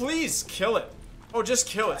 Please kill it. Oh, just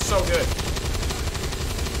kill it. So good.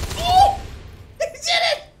 Oh! He did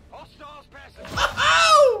it! Hostiles passing.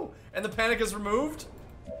 Oh! And the panic is removed.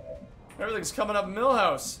 Everything's coming up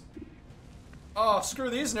Millhouse. Oh,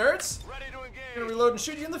 screw these nerds. Ready to engage. I'm gonna reload and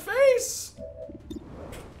shoot you in the face.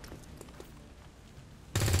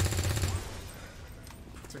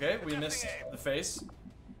 It's okay, we missed the face.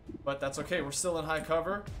 But that's okay, we're still in high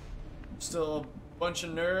cover. Still a bunch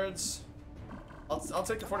of nerds. I'll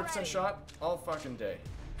take the 40% shot all fucking day.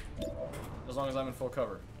 As long as I'm in full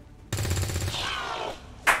cover.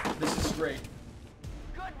 This is great.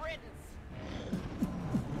 Good riddance.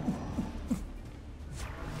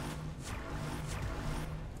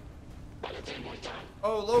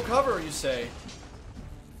 Oh, low cover, you say?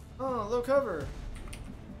 Oh, low cover.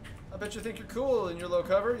 I bet you think you're cool in your low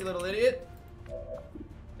cover, you little idiot.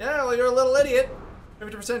 Yeah, well, you're a little idiot.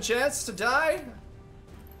 50% chance to die.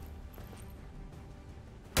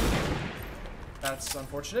 That's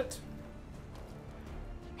unfortunate.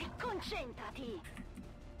 Concentrati.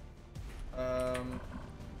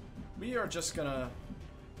 We are just gonna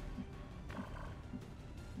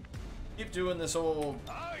keep doing this old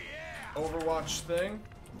Overwatch thing.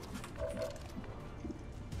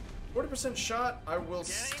 40% shot, I will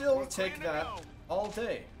still take that all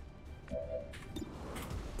day.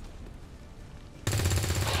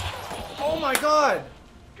 Oh my god!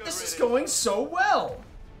 This is going so well!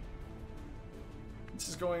 This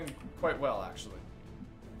is going quite well, actually.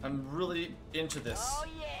 I'm really into this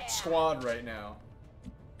squad right now.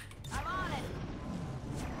 I'm on it.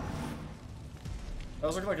 That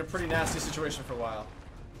was looking like a pretty nasty situation for a while.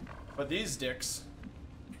 But these dicks...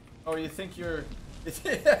 Oh, you think you're... You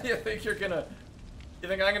think I'm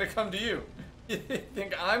gonna come to you? You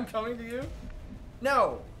think I'm coming to you?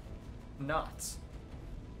 No! Not.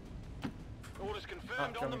 Orders Not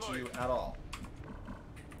confirmed on the coming to you move. at all.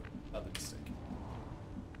 Other mistake.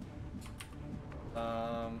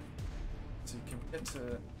 So you can get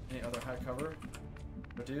to any other high cover.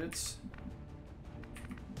 No dudes.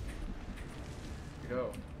 Here we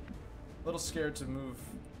go. A little scared to move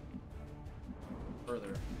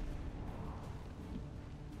further.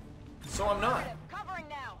 So I'm not. Covering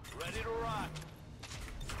now. Ready to rock.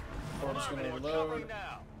 We're just gonna We're reload. covering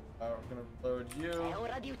now. We're gonna reload È you.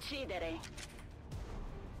 ora di uccidere.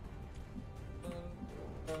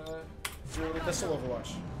 Do a pistol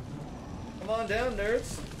Overwatch. Come on down,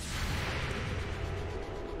 nerds.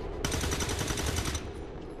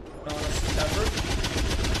 Honest effort.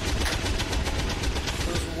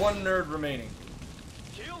 There's one nerd remaining.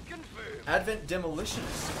 Kill confirmed. Advent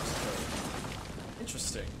Demolitionist.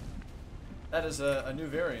 Interesting. That is a new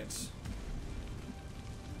variant.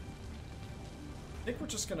 I think we're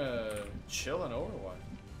just gonna chill in Overwatch.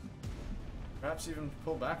 Perhaps even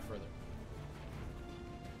pull back further.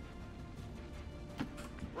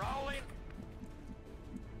 Rolling.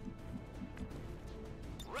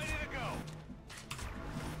 Ready to go.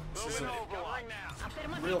 This is Moving a Overwatch now.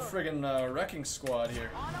 Affermativo. real friggin' wrecking squad here.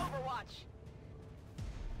 On Overwatch.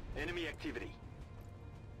 Enemy activity.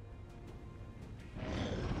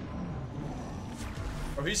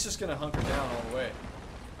 Or he's just gonna hunker down all the way.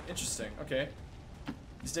 Interesting. Okay.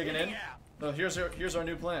 He's digging in. So here's our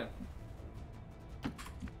new plan.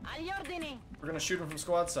 Agli ordini. We're gonna shoot him from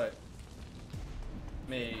squad side.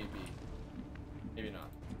 Maybe. Maybe not.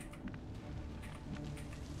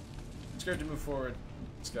 Scared to move forward.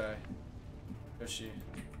 This guy. Yoshi.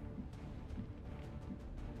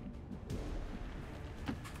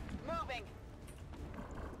 Moving.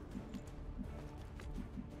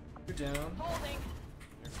 You're down. Holding.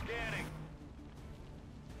 Scanning.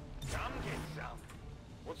 Come get some.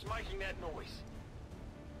 What's making that noise?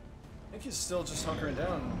 I think he's still just hunkering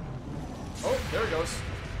down. Oh, there he goes.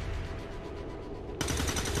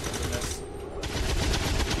 That's a miss.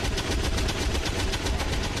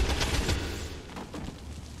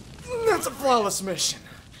 it's a flawless mission.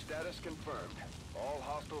 Status confirmed. All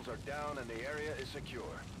hostiles are down and the area is secure.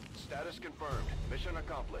 Status confirmed. Mission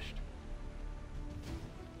accomplished.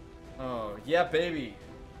 Oh, yeah, baby.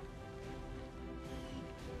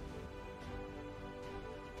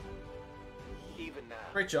 Even now,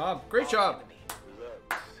 Great job. Great job. enemy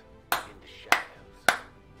lurks in the shadows,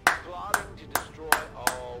 plotting to destroy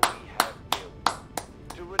all we have built,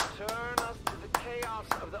 to return us to the chaos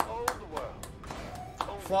of the old world.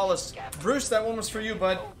 Only Flawless. capture Bruce, that one was for you,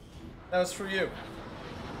 bud. That was for you.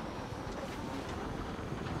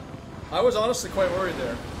 I was honestly quite worried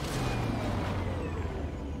there.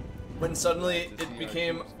 When suddenly it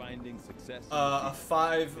became a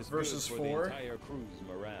 5 versus 4.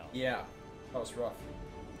 Yeah, that was rough.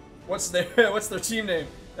 What's their team name?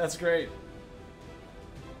 That's great.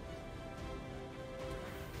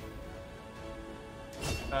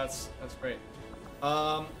 That's great.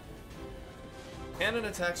 Cannon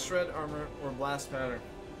attack, shred armor, or blast pattern.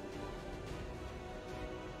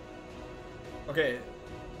 Okay.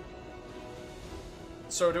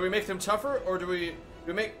 So do we make them tougher, or do we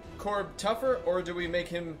make Korb tougher, or do we make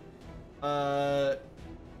him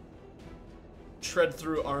shred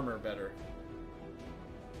through armor better?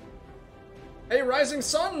 Hey, Rising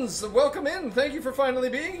Suns, welcome in. Thank you for finally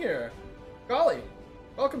being here. Golly,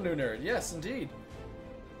 welcome, new nerd. Yes, indeed.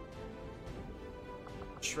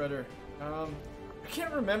 Shredder. I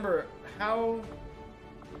can't remember how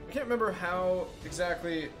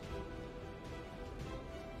exactly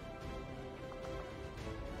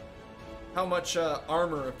how much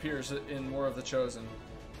armor appears in War of the Chosen.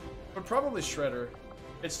 But probably Shredder.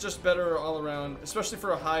 It's just better all around, especially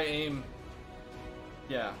for a high aim.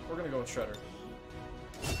 Yeah, we're gonna go with Shredder.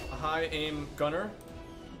 A high aim gunner.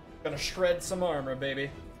 Gonna shred some armor, baby.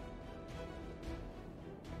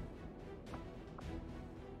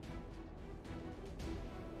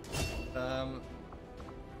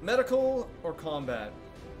 Medical or combat?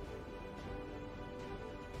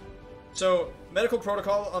 So, medical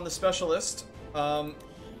protocol on the specialist.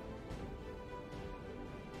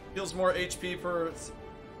 Heals more HP per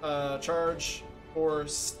charge or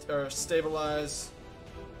stabilize.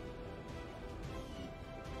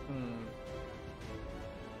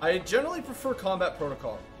 I generally prefer combat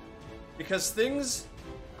protocol because things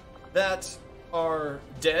that are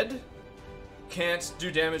dead can't do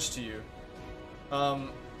damage to you.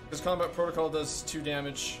 Because combat protocol does 2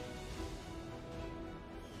 damage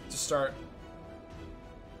to start.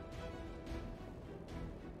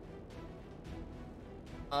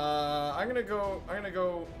 I'm gonna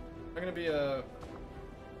be a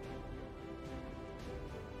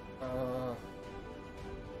I'm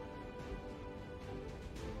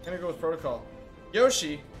gonna go with protocol.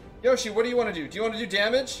 Yoshi, what do you want to do? Do you want to do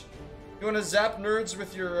damage? You want to zap nerds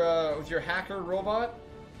with your hacker robot,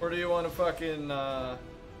 or do you want to fucking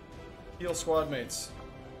heal squad mates?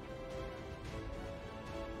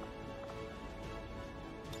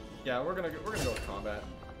 Yeah, we're gonna go with combat.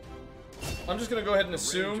 I'm just gonna go ahead and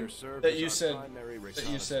assume that you said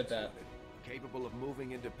that. Capable of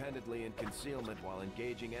moving independently in concealment while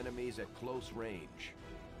engaging enemies at close range.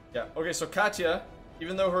 Yeah. Okay. So Katya,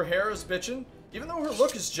 even though her hair is bitchin', even though her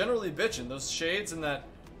look is generally bitchin', those shades and that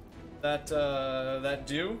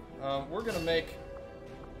dew, we're gonna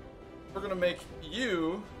make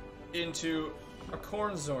you into a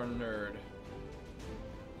Cornzorn nerd.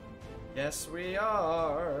 Yes, we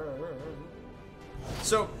are.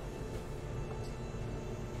 So.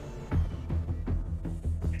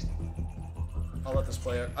 I'll let this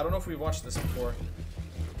play out. I don't know if we watched this before.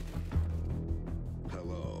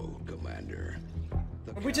 Hello, Commander.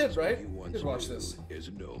 The We did, right? you We once did watch knew this.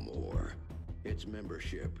 Is no more. Its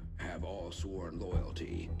membership have all sworn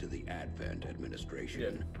loyalty to the Advent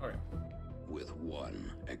administration, Alright. with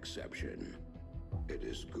one exception. It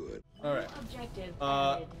is good. Alright. Objective.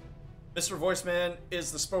 Mr. Voiceman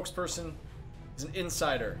is the spokesperson. He's an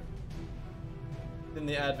insider in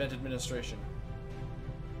the Advent administration.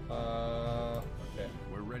 Okay.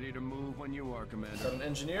 We're ready to move when you are, Commander. Got an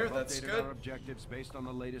engineer, I've that's updated good. our objectives based on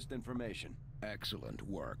the latest information. Excellent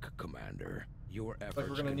work, Commander. Your we're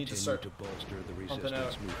efforts gonna need to continue start to bolster the pumping out.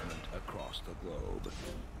 resistance movement across the globe.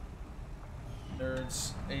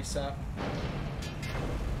 Nerds ASAP.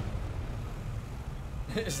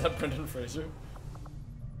 Is that Brendan Fraser?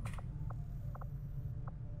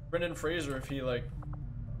 Brendan Fraser, if he like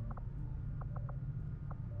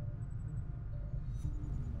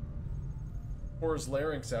pours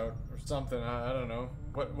larynx out or something, I don't know.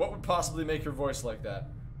 What would possibly make your voice like that?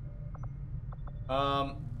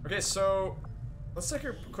 Okay, so Let's take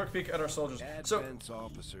a quick peek at our soldiers. So Advent's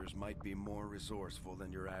officers might be more resourceful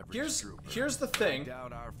than your average trooper. here's the thing. I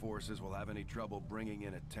doubt our forces will have any trouble bringing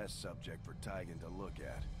in a test subject for Tigan to look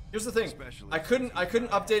at. Here's the thing. Especially I couldn't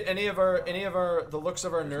update any of the looks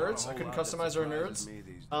of our nerds. I couldn't customize our nerds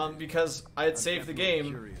because I had saved the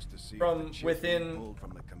game from within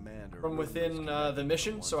the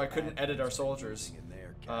mission, so I couldn't edit our soldiers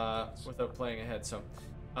without playing ahead. So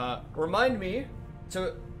remind me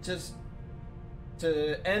to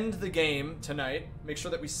end the game tonight. Make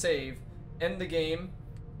sure that we save. End the game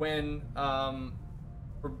when or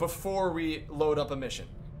before we load up a mission,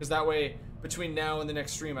 because that way between now and the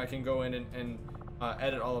next stream I can go in and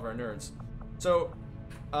edit all of our nerds. So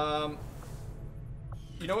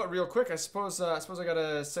you know what, real quick, I suppose I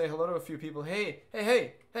gotta say hello to a few people. Hey,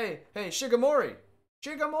 Shigamori,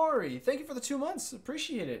 thank you for the 2 months,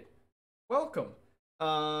 appreciate it. Welcome.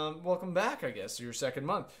 Welcome back, I guess, to your second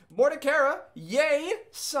month. Mordekara, yay,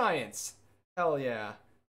 science. Hell yeah.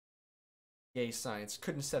 Yay, science.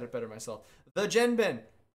 Couldn't have said it better myself. The Jenben,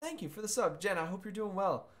 thank you for the sub. Jen, I hope you're doing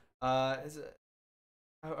well. I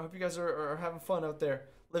hope you guys are having fun out there.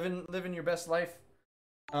 Living your best life.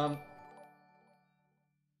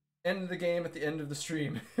 End the game at the end of the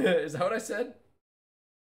stream. Is that what I said?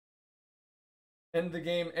 End the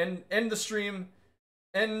game, end the stream,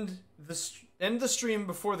 end the stream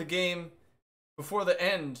before the game, before the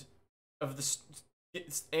end of the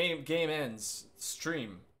game ends.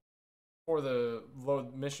 Stream for the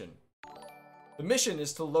load mission. The mission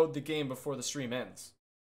is to load the game before the stream ends.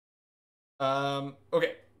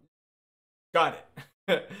 Okay, got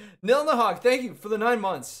it. Nil Nahog, thank you for the 9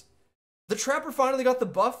 months. The Trapper finally got the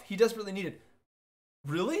buff he desperately needed.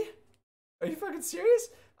 Really? Are you fucking serious?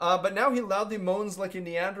 But now he loudly moans like a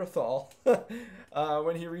Neanderthal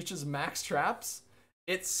when he reaches max traps.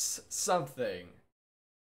 It's something.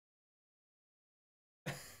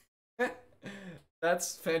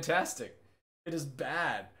 That's fantastic. It is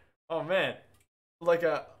bad. Oh man, like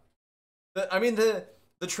I mean the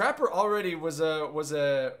Trapper already was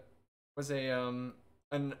an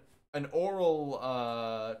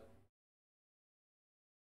oral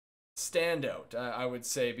standout, I would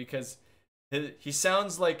say, because he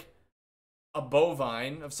sounds like a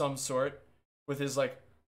bovine of some sort with his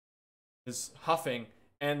huffing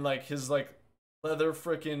and like his leather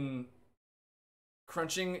frickin'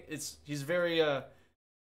 crunching. He's very he's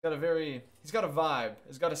got a vibe.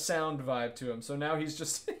 He's got a sound vibe to him. So now he's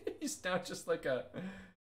just he's now just like a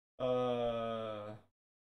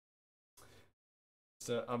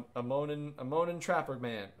moaning trapper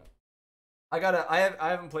man. I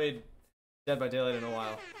haven't played Dead by Daylight in a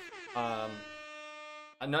while.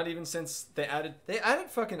 Not even since they added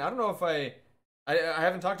fucking, I don't know if I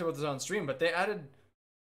haven't talked about this on stream, but they added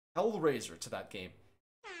Hellraiser to that game.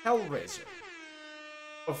 Hellraiser.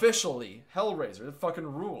 Officially, Hellraiser. It fucking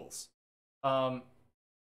rules. Yeah.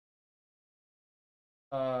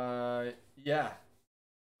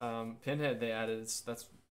 Pinhead they added. That's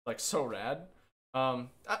like so rad.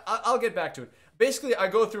 I'll get back to it. Basically, I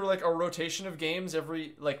go through like a rotation of games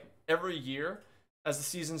every year as the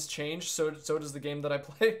seasons change. So does the game that I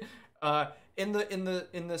play. In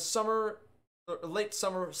the summer, late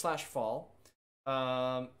summer / fall,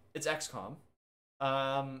 it's XCOM.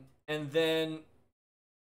 And then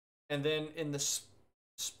in the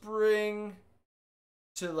spring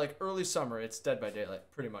to like early summer, it's Dead by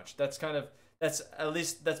Daylight. Pretty much. That's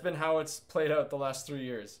been how it's played out the last 3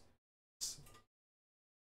 years. It's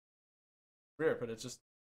weird, but it's just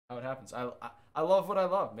how it happens. I love what I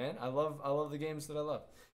love, man. I love the games that I love.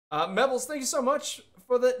 Mebbles, thank you so much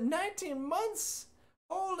for the 19 months.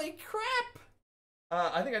 Holy crap!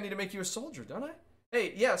 I think I need to make you a soldier, don't I?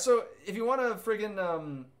 Hey, yeah. So if you want to friggin'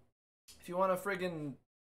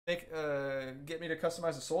 get me to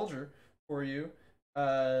customize a soldier for you,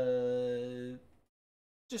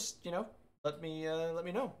 just let me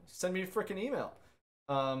know. Send me a frickin' email.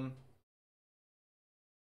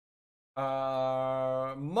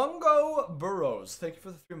 Mungo Burrows, thank you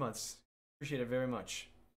for the 3 months. Appreciate it very much.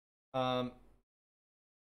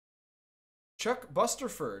 Chuck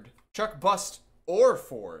Busterford. Chuck Bust or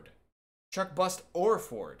Ford. Chuck Bust or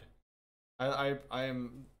Ford.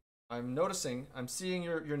 I'm noticing. I'm seeing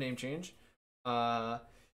your name change.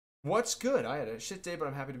 What's good? I had a shit day, but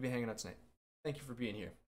I'm happy to be hanging out tonight. Thank you for being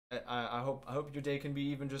here. I hope your day can be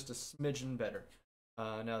even just a smidgen better.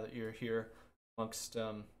 Now that you're here amongst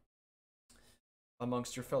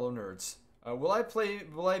your fellow nerds. Will I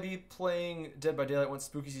be playing Dead by Daylight once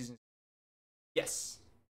spooky season? Yes.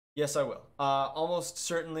 Yes, I will. Almost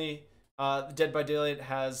certainly. Dead by Daylight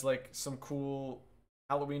has like some cool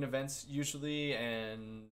Halloween events usually,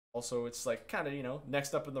 and also it's like kind of, you know,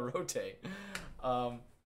 next up in the rotate.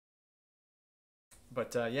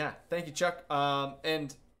 But yeah, thank you, Chuck.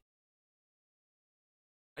 And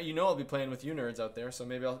you know I'll be playing with you nerds out there, so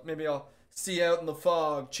maybe I'll see you out in the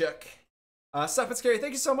fog, Chuck. Stuff it's scary.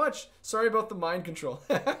 Thank you so much. Sorry about the mind control.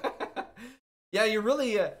 Yeah, you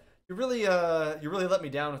really let me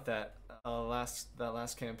down with that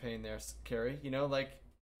last campaign there, Carrie. You know, like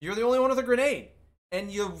you're the only one with a grenade, and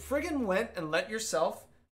you friggin' went and let yourself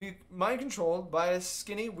be mind controlled by a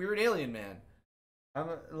skinny weird alien man. I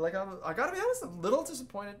gotta be honest, I'm a little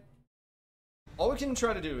disappointed. All we can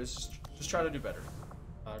try to do is just try to do better.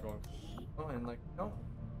 And like, no,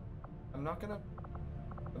 I'm not gonna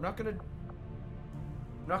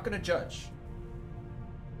judge.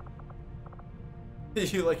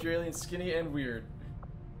 You like your alien skinny and weird.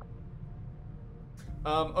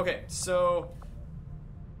 Okay, so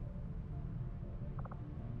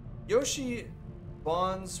Yoshi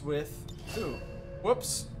bonds with who?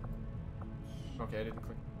 Whoops. Okay, I didn't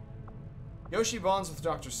click. Yoshi bonds with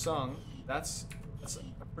Dr. Sung. That's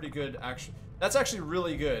a pretty good action. That's actually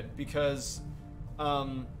really good because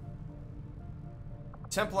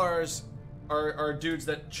Templars are dudes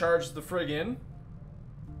that charge the frig in.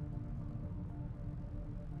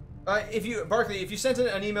 Barkley, if you sent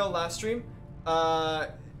an email last stream,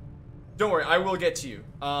 don't worry, I will get to you.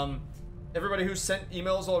 Everybody who sent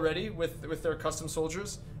emails already with their custom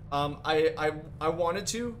soldiers, I wanted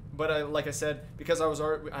to, but like I said, because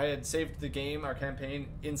I had saved the game, our campaign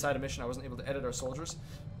inside a mission, I wasn't able to edit our soldiers.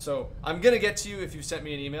 So I'm gonna get to you if you sent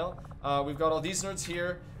me an email. We've got all these nerds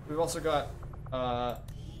here. We've also got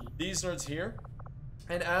these nerds here,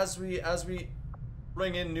 and as we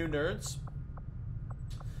bring in new nerds,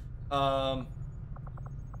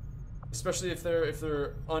 especially if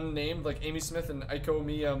they're unnamed, like Amy Smith and Aiko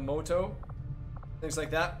Miyamoto, things like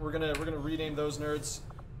that, we're gonna rename those nerds,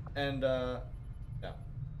 and yeah.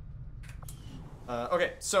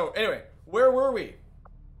 Okay, so anyway, where were we?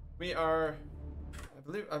 We are, I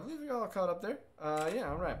believe we all caught up there.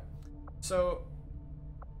 Yeah, all right. So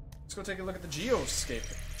let's go take a look at the geoscape,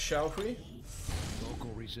 shall we?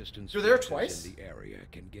 Local resistance You're there forces twice? in the area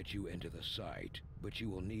can get you into the site, but you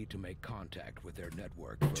will need to make contact with their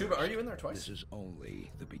network Tuba, first. are you in there twice? This is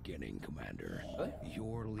only the beginning, Commander. Really?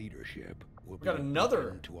 Your leadership will got be another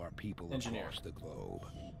open to our people engineer. across the globe.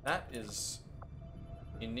 That is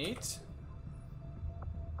neat.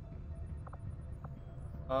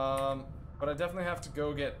 But I definitely have to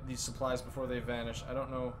go get these supplies before they vanish. I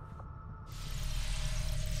don't know.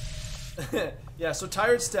 Yeah, so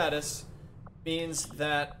tired status means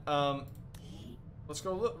that, let's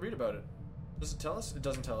go read about it. Does it tell us? It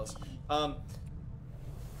doesn't tell us. But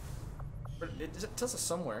it tells us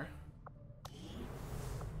somewhere.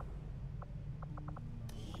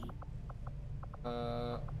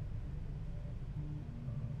 I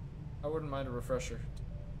wouldn't mind a refresher.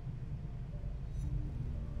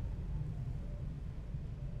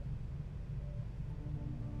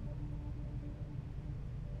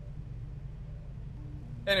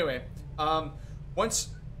 Anyway, once,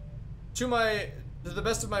 to the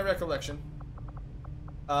best of my recollection,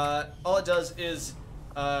 all it does is,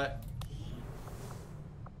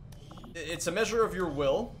 it's a measure of your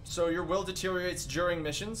will. So your will deteriorates during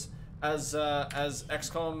missions as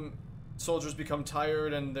XCOM soldiers become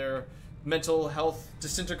tired and their mental health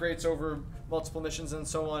disintegrates over multiple missions and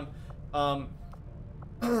so on.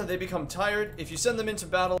 They become tired. If you send them into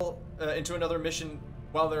battle, into another mission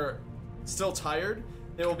while they're still tired,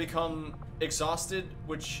 they will become exhausted,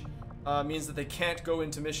 which means that they can't go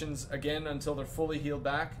into missions again until they're fully healed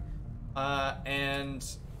back. And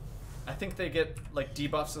I think they get like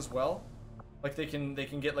debuffs as well. Like they can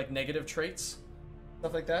get like negative traits,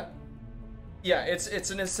 stuff like that. Yeah,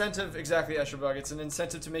 it's an incentive, exactly, Esherbug. It's an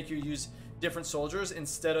incentive to make you use different soldiers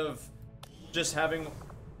instead of just having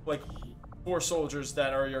like 4 soldiers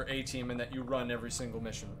that are your A team and that you run every single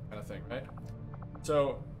mission, kind of thing, right?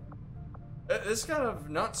 So it's kind of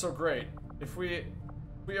not so great. If we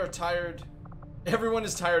are tired, everyone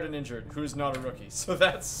is tired and injured who's not a rookie, so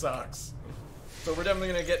that sucks. So we're definitely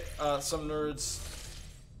gonna get some nerds.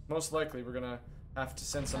 Most likely, we're gonna have to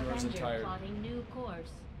send some nerds in tired. New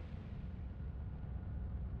course.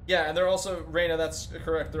 Yeah, and they're also, Reyna, that's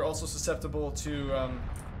correct. They're also susceptible to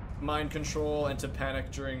mind control and to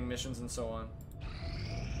panic during missions and so on.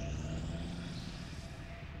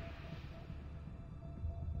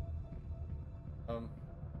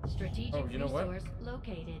 Strategic oh, you know what? resource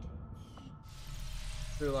located.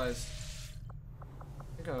 Realized.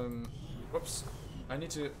 I think whoops. I need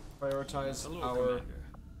to prioritize Hello, our. Commander.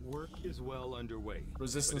 Work is is well underway.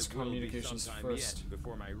 Resistance but it will be communications sometime first. yet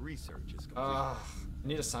before my research is complete. I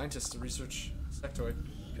need a scientist to research sectoid.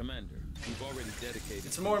 Commander, we've already dedicated.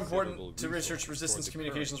 It's more important considerable to research resources resistance toward the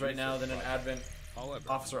communications current right now than an research advent However,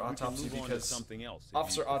 officer we can autopsy move on to because something else if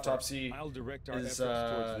officer you prefer. autopsy I'll direct our is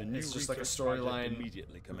efforts towards the new it's just like a research project storyline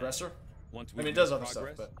immediately, Commander. progressor. Once I we mean, it make does other stuff,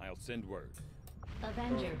 progress, but I'll send word.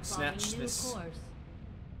 Avenger snatch following new this. course.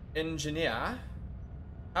 Engineer.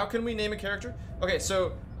 How can we name a character? Okay,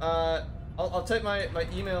 so I'll type my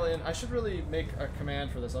email in. I should really make a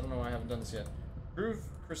command for this. I don't know why I haven't done this yet. Groove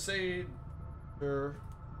Crusader.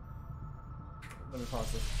 Let me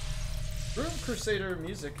pause this. Groove Crusader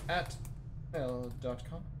music at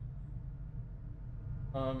mail.com.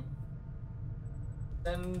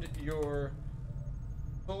 Send your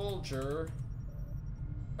soldier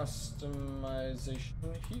customization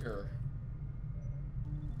here.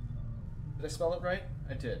 Did I spell it right?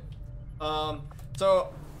 I did.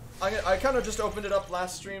 So I kind of just opened it up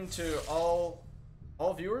last stream to all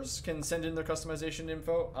viewers can send in their customization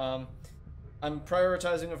info. I'm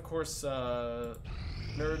prioritizing, of course,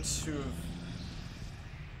 nerds who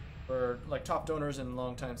are like top donors and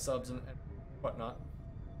longtime subs and whatnot.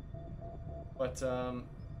 But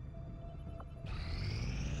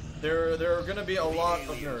there are going to be a lot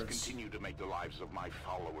of nerds. Continue to make the lives of my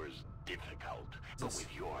followers difficult, but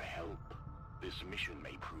with your help, this mission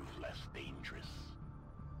may prove less dangerous.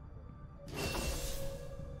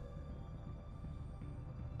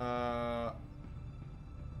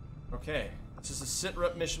 Okay. This is a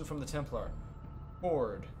sit-rep mission from the Templar.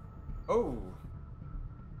 Horde. Oh.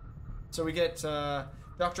 So we get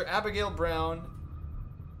Dr. Abigail Brown.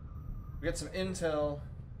 We get some intel.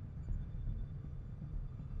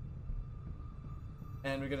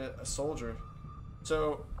 And we get a soldier.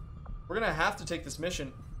 So we're gonna have to take this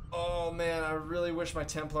mission. Oh man, I really wish my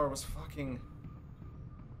Templar was fucking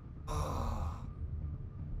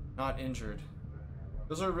not injured.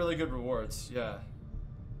 Those are really good rewards, yeah.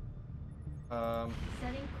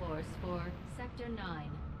 Setting course for Sector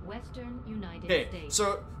 9, Western United Okay, States.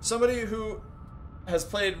 so somebody who has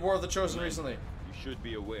played War of the Chosen recently. You should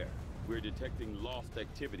be aware, we're detecting lost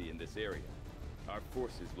activity in this area. Our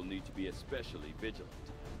forces will need to be especially vigilant.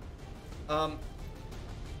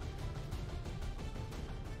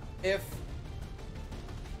 If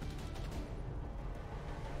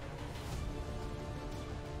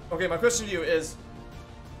okay, my question to you is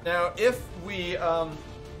now if we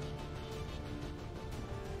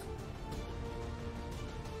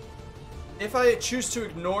if I choose to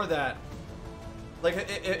ignore that, like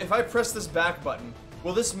if I press this back button,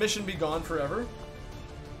 will this mission be gone forever?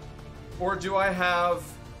 Or do I have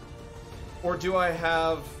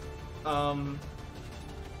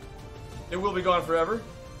it will be gone forever?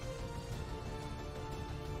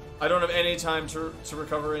 I don't have any time to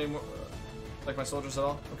recover any more, like my soldiers at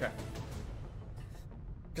all? Okay.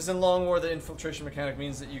 Because in Long War, the infiltration mechanic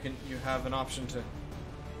means that you have an option to...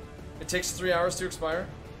 It takes 3 hours to expire.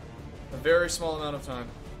 A very small amount of time.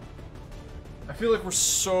 I feel like we're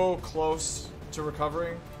so close to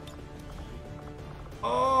recovering.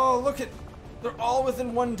 Oh, look at... They're all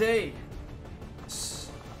within 1 day.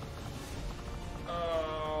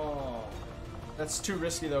 Oh. That's too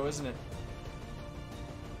risky though, isn't it?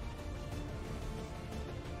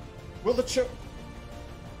 Will the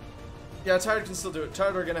Yeah, Tired can still do it.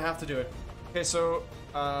 Tired are gonna have to do it. Okay, so,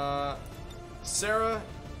 Sarah,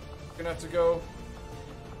 you're gonna have to go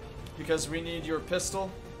because we need your pistol.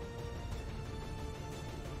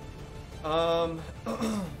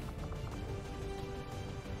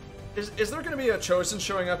 Is there gonna be a Chosen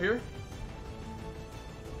showing up here?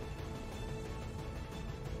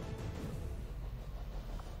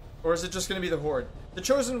 Or is it just gonna be the Horde? The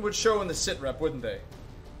Chosen would show in the sit rep, wouldn't they?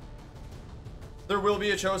 There will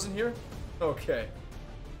be a Chosen here? Okay.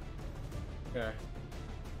 Okay.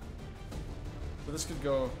 So this could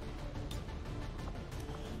go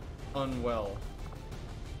unwell.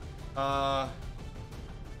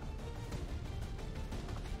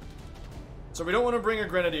 So we don't want to bring a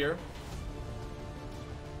Grenadier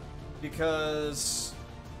because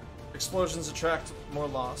explosions attract more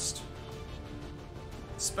lost.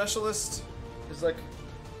 Specialist is like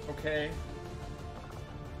okay.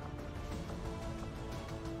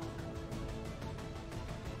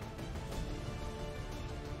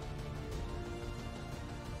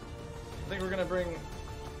 I think we're gonna bring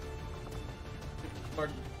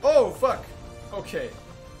oh fuck! Okay.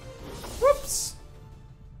 Whoops!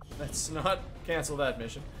 Let's not cancel that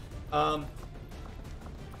mission. Okay.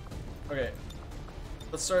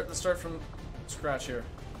 Let's start from scratch here.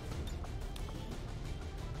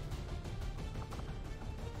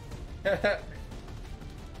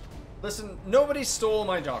 Listen, nobody stole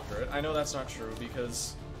my doctorate. I know that's not true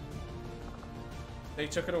because they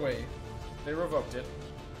took it away. They revoked it.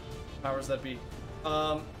 Powers that be.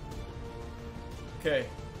 Okay.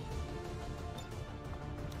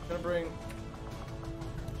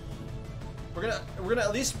 We're gonna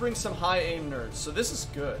at least bring some high aim nerds. So this is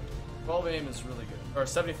good. 12 aim is really good. Or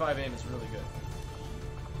 75 aim is really good.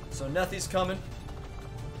 So Nethy's coming.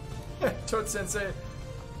 Toad Sensei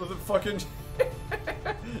with the fucking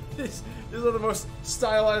these are the most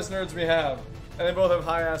stylized nerds we have. And they both have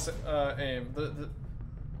high ass aim.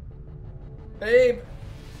 Babe!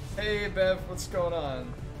 Hey Bev, what's going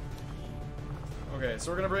on? Okay,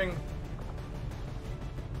 so we're gonna bring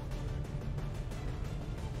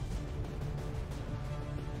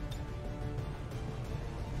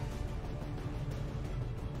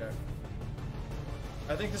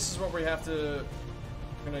I think this is what we have to.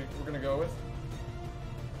 We're gonna go with.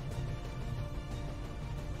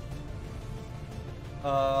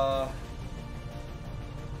 I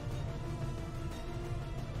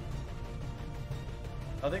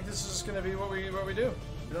think this is just gonna be what we do.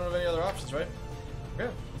 We don't have any other options, right?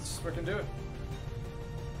 Okay, let's freaking do it.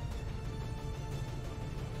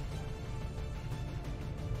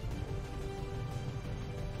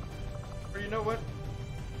 Or you know what?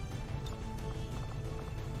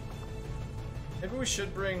 Maybe we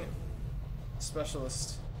should bring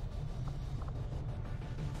specialist.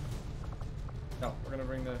 No, we're gonna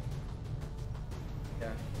bring the. Yeah.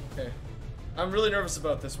 Okay. I'm really nervous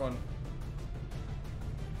about this one.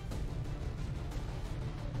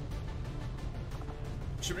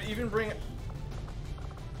 Should we even bring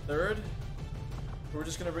third? Or we're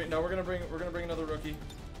just gonna bring. No, we're gonna bring another rookie.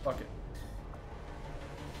 Fuck it.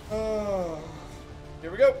 Oh. Here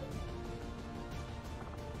we go.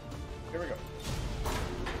 Here we go.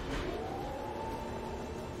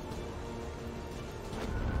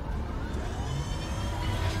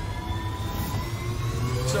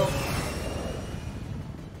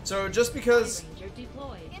 So just because Ranger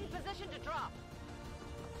deployed. In position to drop.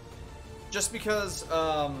 just because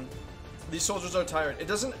these soldiers are tired, it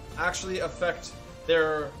doesn't actually affect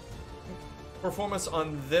their performance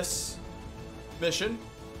on this mission,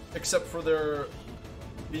 except for their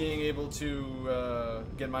being able to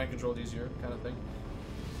get mind controlled easier, kind of thing.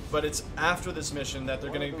 But it's after this mission that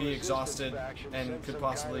they're going to be exhausted and could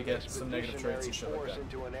possibly get some negative traits and shit like that.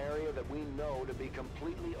 Into an area that we know to be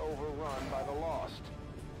completely overrun by the Lost.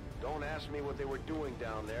 Don't ask me what they were doing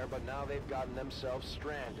down there, but now they've gotten themselves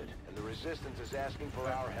stranded, and the Resistance is asking for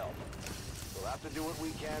our help. We'll have to do what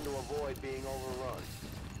we can to avoid being overrun.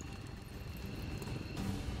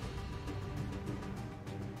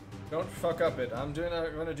 Don't fuck up it. I'm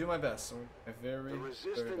gonna do my best. My very, The very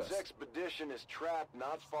Resistance best. expedition is trapped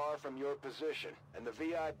not far from your position, and the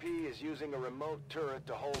VIP is using a remote turret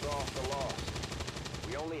to hold off the Lost.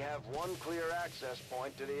 We only have one clear access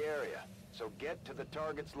point to the area, so get to the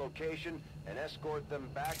target's location and escort them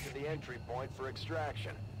back to the entry point for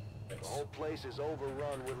extraction. The whole place is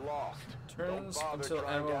overrun with Lost. Turns Don't bother until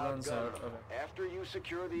trying to ammo runs outgun out. them. Okay. After you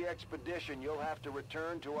secure the expedition, you'll have to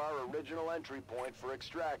return to our original entry point for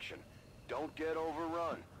extraction. Don't get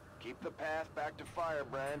overrun. Keep the path back to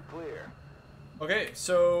Firebrand clear. Okay,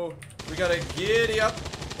 so we gotta giddy up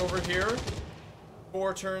over here.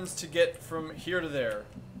 4 turns to get from here to there.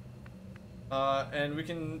 And we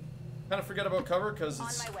can kind of forget about cover because On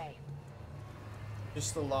it's my way.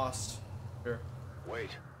 just the Lost. Here.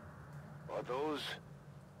 Wait. Are those...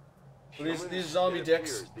 So these humans? zombie It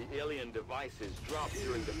dicks. appears the alien devices dropped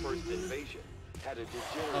during the first invasion had a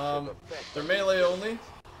degenerative effect They're on melee their only.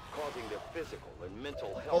 causing their physical and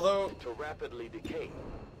mental health Although- to rapidly decay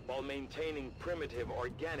while maintaining primitive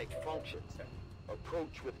organic functions.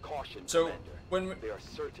 Approach with caution, So Commander. when we, They are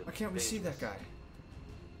certain. why can't we see that guy?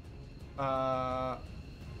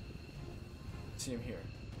 See him here.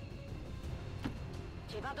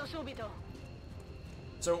 Chivato subito.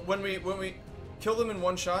 So when we kill them in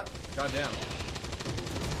one shot, goddamn.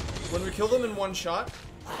 When we kill them in one shot,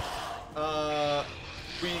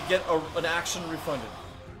 we get an action refunded.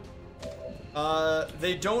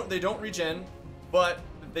 They don't regen, but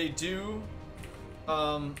they do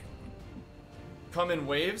come in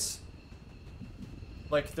waves.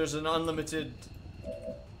 Like there's an unlimited,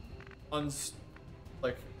 an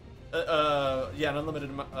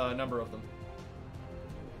unlimited number of them.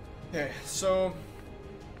 Okay, so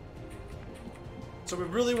we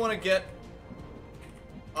really want to get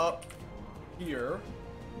up here.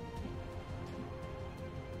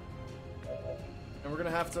 And we're gonna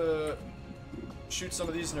have to shoot some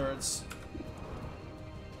of these nerds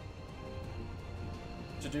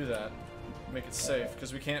to do that. Make it safe,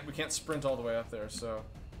 because we can't sprint all the way up there, so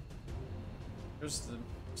Here's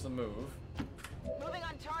the move. Moving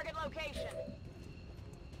on target location.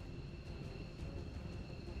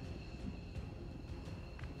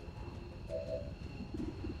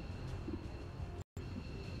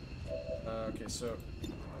 Okay, so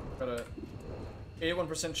got a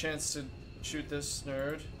 81% chance to shoot this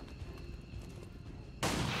nerd.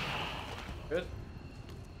 Good.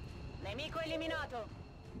 Nemico eliminato.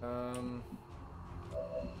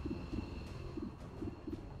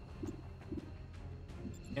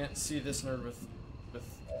 Can't see this nerd with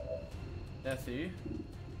Nethy.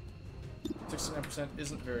 69%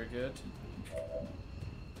 isn't very good.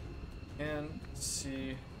 Can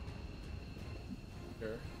see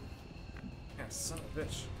here. Yeah, son of a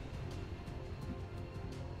bitch.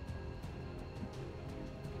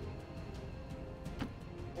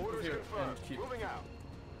 Orders Here, confirmed. and keep- Moving out.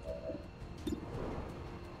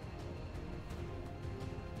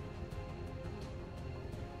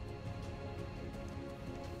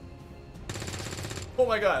 Oh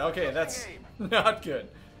my god, okay, that's not good.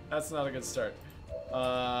 That's not a good start.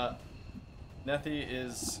 Nethy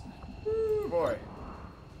is, ooh, boy,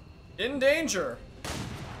 in danger.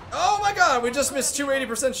 Oh my god, we just missed two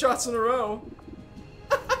 80% shots in a row.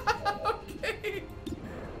 Okay.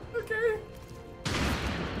 Okay.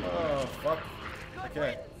 Oh, fuck.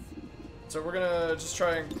 Okay. So we're gonna just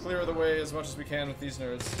try and clear the way as much as we can with these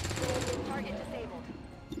nerds. Target disabled.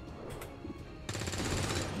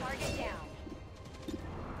 Target down.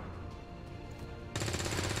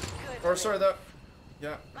 Good. Or sorry, that.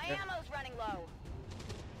 Yeah. My Okay. ammo's running low.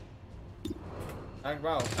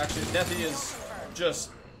 Wow, actually, Nethy is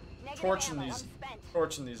just Negative torching ammo, these, I'm spent.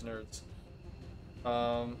 torching these nerds.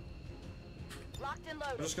 Locked and We're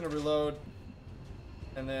loaded. just gonna reload,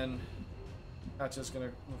 and then Katya's gonna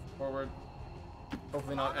move forward.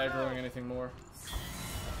 Hopefully not aggroing anything more.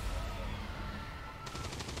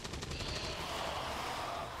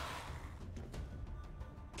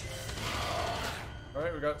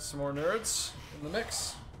 Alright, we got some more nerds in the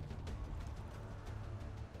mix.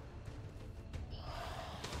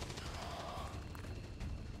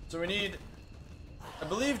 So we need, I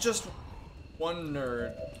believe, just one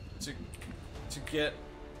nerd to get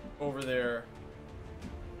over there.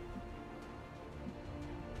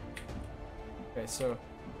 Okay, so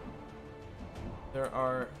there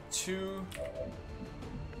are two.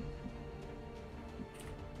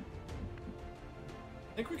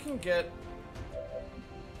 I think we can get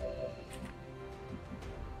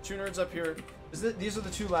two nerds up here. These are the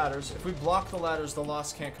two ladders. If we block the ladders, the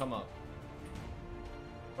Lost can't come up.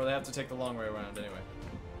 Or they have to take the long way around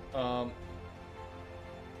anyway.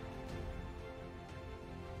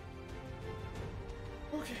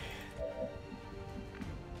 Okay.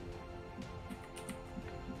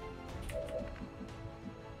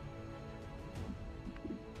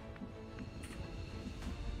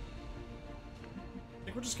 I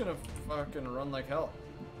think we're just gonna fucking run like hell.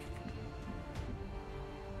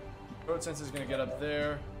 Code Sense is gonna get up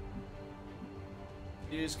there.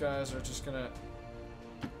 These guys are just gonna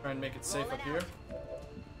try and make it safe up here.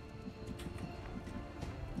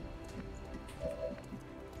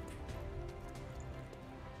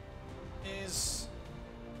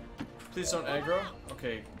 Please don't aggro.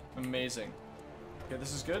 Okay, amazing. Okay,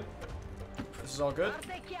 this is good. This is all good.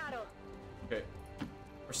 Okay,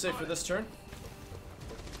 we're safe for this turn.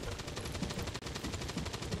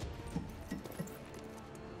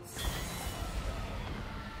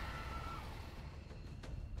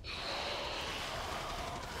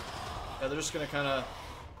 Yeah, they're just gonna kind of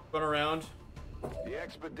run around. The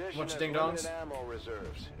expedition Bunch of has ding-dongs. limited ammo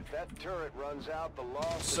reserves. If that turret runs out, the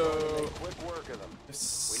Lost So- are going to make quick work of them.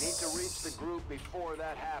 We need to reach the group before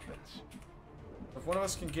that happens. If one of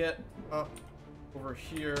us can get up over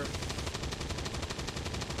here, I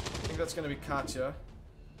think that's gonna be Katya.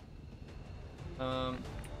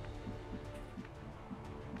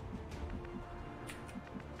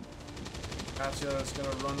 Katya is gonna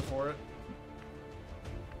run for it.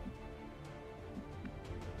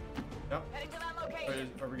 Yep. Heading to that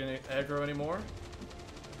location. Are we gonna aggro anymore?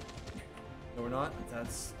 No, we're not.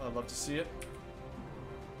 I'd love to see it.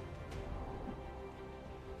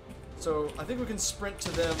 So I think we can sprint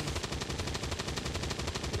to them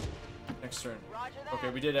next turn. Roger that. Okay,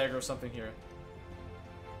 we did aggro something here.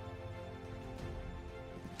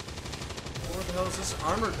 What the hell is this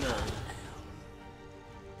armored nerd?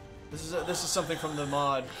 This is something from the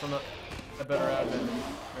mod, from a better admin,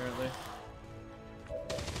 apparently.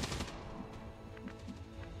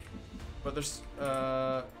 But there's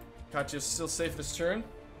Katya's still safe this turn.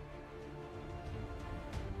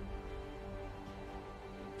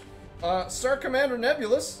 Star Commander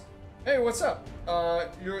Nebulous. Hey, what's up?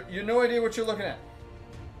 you no idea what you're looking at.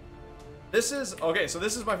 This is okay. So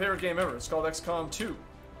this is my favorite game ever. It's called XCOM 2.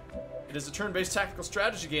 It is a turn-based tactical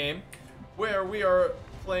strategy game where we are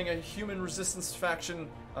playing a human resistance faction,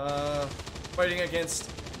 fighting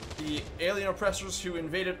against the alien oppressors who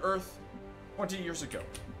invaded Earth 20 years ago.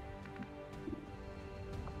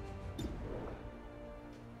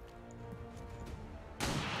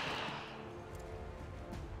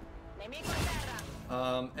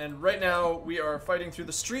 And right now we are fighting through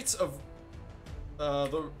the streets of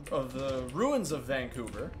the ruins of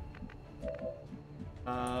Vancouver.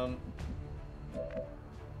 And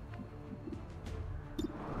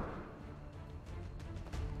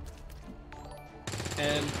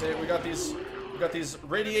we got these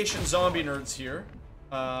radiation zombie nerds here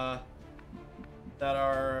that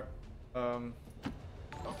are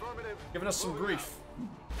giving us some grief,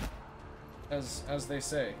 as they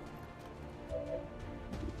say.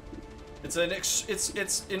 It's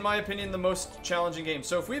in my opinion the most challenging game.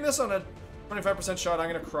 So if we miss on a 25% shot, I'm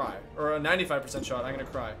gonna cry, or a 95% shot, I'm gonna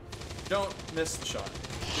cry. Don't miss the shot.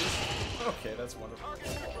 Okay, that's wonderful.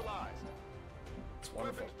 That's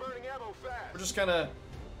wonderful. We're just gonna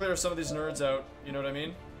clear some of these nerds out. You know what I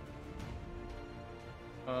mean?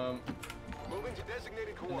 Moving to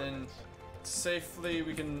designated And then coordinates. safely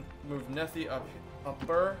we can move Nethy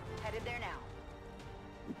upper. Headed there now.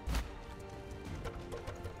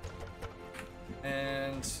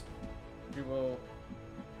 And we will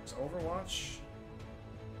use Overwatch.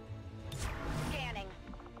 Scanning.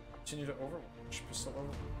 Continue to Overwatch. Pistol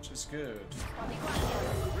Overwatch is good.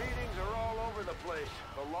 Readings are all over the place.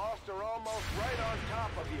 The Lost are almost right on top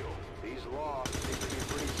of you. These Lost seem to be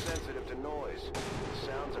pretty sensitive to noise. The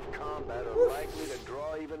sounds of combat are likely to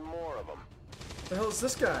draw even more of them. What the hell is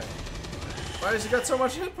this guy? Why has he got so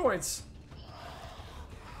much hit points?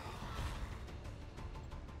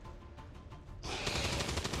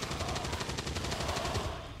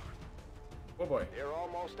 Oh boy. You're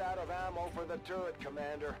almost out of ammo for the turret,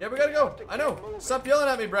 Commander. Yeah, we gotta go. I know. Stop yelling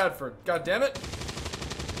at me, Bradford. God damn it.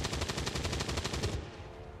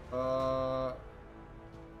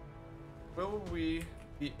 Will we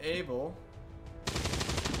be able?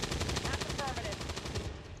 That's affirmative.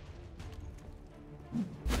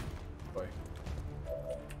 Boy.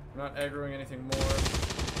 I'm not aggroing anything more.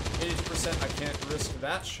 82%. I can't risk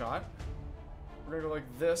that shot. We're gonna go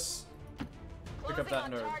like this. Pick up that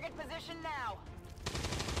Closing on nerd. target position now.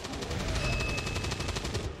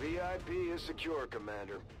 VIP is secure,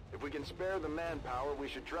 Commander. If we can spare the manpower, we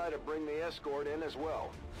should try to bring the escort in as well.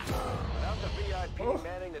 Without the VIP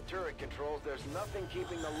manning the turret controls, there's nothing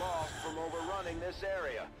keeping the Lost from overrunning this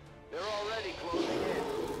area. They're already closing in.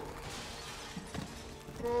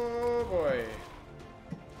 Oh boy.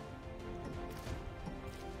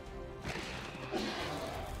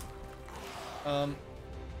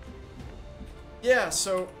 Yeah,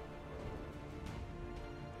 so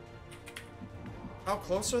how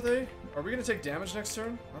close are they? Are we gonna take damage next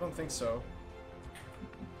turn? I don't think so.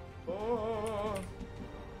 Oh,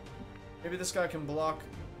 maybe this guy can block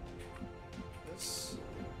this.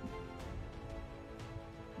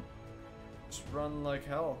 Just run like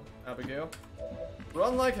hell, Abigail.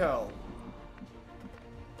 Run like hell.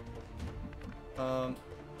 Okay,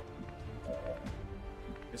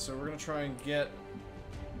 so we're gonna try and get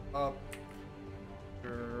up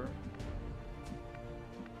here.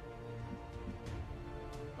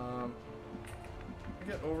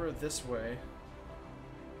 Get over this way.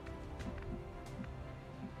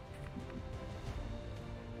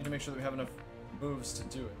 Need to make sure that we have enough moves to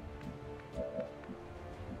do it.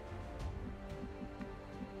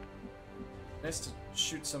 Nice to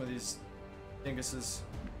shoot some of these dinguses.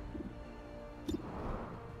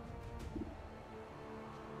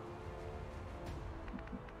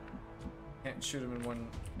 Can't shoot him in one.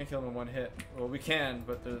 Can't kill him in one hit. Well, we can,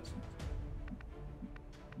 but there's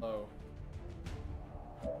low.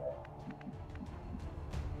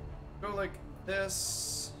 Go like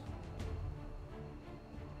this.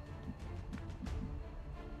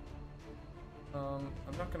 I'm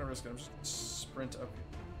not gonna risk it. I'm just gonna sprint up here.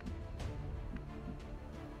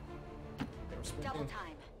 Okay, we're sprinting. Double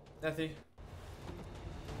time. Nethy.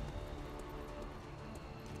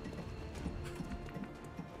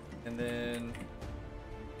 And then,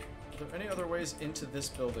 are there any other ways into this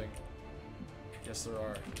building? Yes, there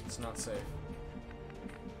are. It's not safe.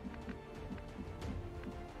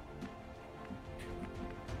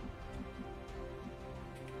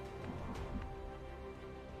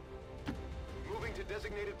 Moving to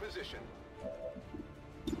designated position.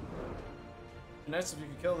 Nice if you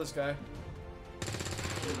could kill this guy.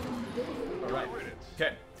 Alright.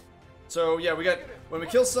 Okay. So yeah, we got when we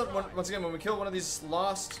kill once again when we kill one of these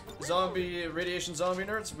lost zombie radiation zombie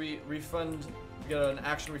nerds, we refund. We get an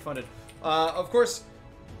action refunded. Of course,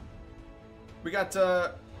 we got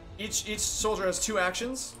each soldier has 2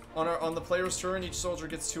 actions on the player's turn. Each soldier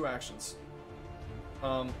gets 2 actions.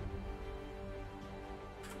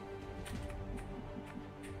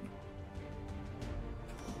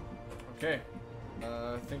 Okay,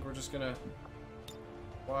 I think we're just gonna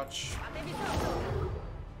watch.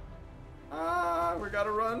 We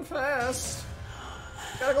gotta run fast.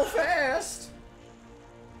 Gotta go fast.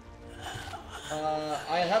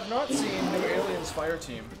 I have not seen New Aliens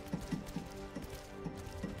Fireteam.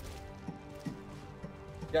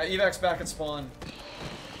 Yeah, evac's back at spawn.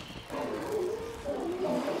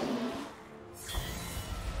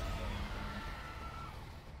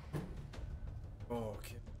 Oh,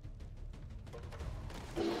 okay.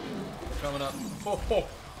 They're coming up. Oh, oh.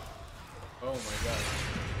 Oh my god.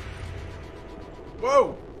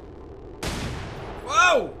 Whoa!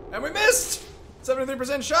 Whoa! And we missed!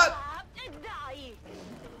 73% shot!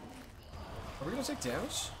 Are we gonna take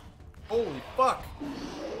damage? Holy fuck!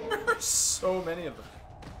 There are so many of them.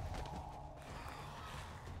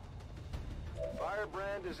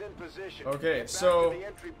 Firebrand is in position. Okay, Get back so to the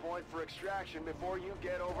entry point for extraction before you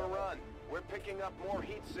get overrun. We're picking up more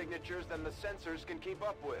heat signatures than the sensors can keep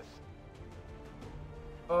up with.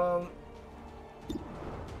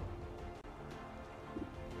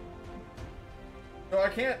 No, I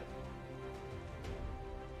can't.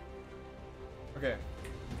 Okay.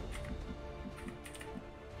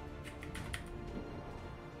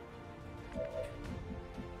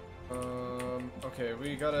 Okay,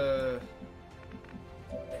 we gotta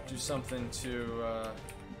do something to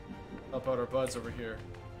help out our buds over here.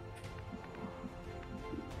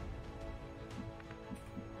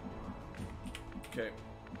 Okay.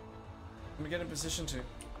 Let me get in position to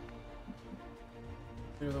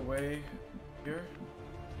clear the way here.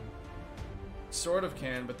 Sort of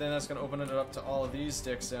can, but then that's gonna open it up to all of these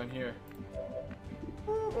dicks down here.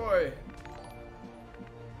 Oh boy.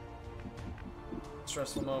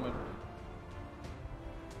 Stressful moment.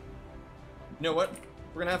 You know what?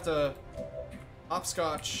 We're gonna have to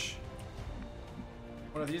hopscotch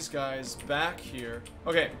one of these guys back here.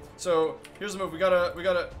 Okay, so here's the move. We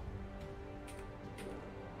gotta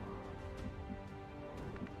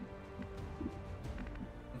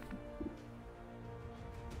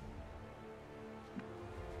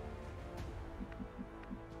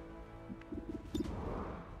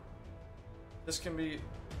This can be.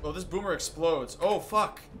 Oh, this boomer explodes. Oh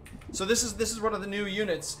fuck. So this is one of the new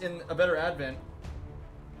units in a better advent.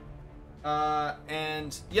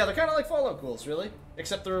 And yeah, they're kind of like Fallout ghouls, really,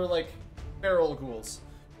 except they're like feral ghouls.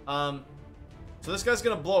 So this guy's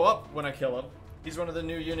gonna blow up when I kill him. He's one of the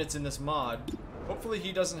new units in this mod. Hopefully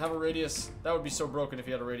he doesn't have a radius. That would be so broken if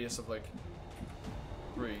he had a radius of like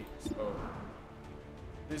 3. So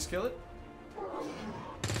please kill it.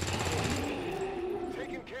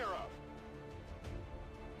 Taken care of.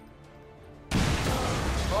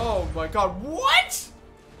 Oh my god, what?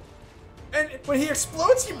 And when he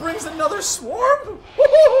explodes, he brings another swarm?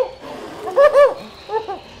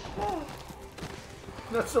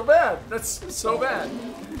 That's so bad. That's so bad.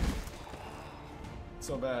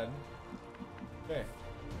 So bad. Okay.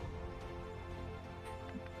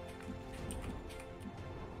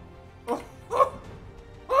 Oh,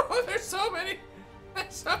 there's so many.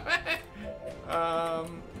 There's so many.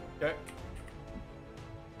 Okay.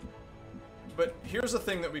 But here's the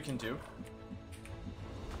thing that we can do.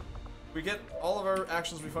 We get all of our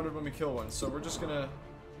actions refunded when we kill one, so we're just gonna...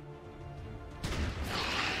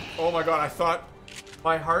 Oh my god, I thought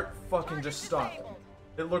my heart fucking just stopped.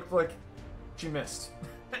 It looked like she missed.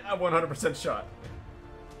 A 100% shot.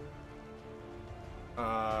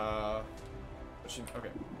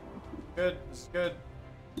 Okay. Good, this is good.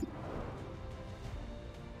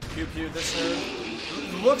 Pew pew, this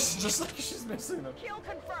nerd. Looks just like she's missing them. Kill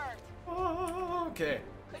confirmed. Oh, okay.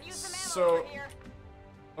 Could use some ammo So, over here.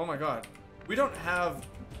 oh my god, we don't have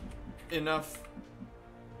enough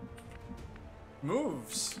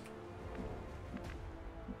moves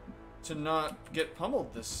to not get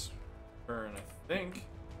pummeled this turn, I think.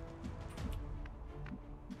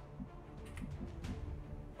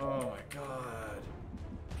 Oh my god.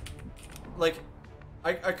 Like,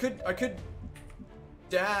 I could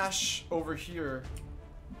dash over here,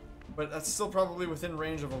 but that's still probably within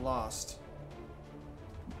range of a lost.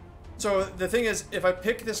 So the thing is, if I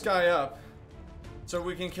pick this guy up, so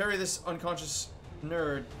we can carry this unconscious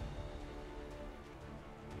nerd.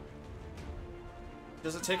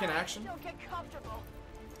 Does it take an action? Don't get comfortable.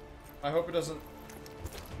 I hope it doesn't.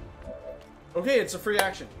 Okay, it's a free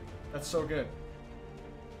action. That's so good.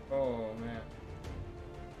 Oh, man.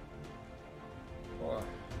 Boy.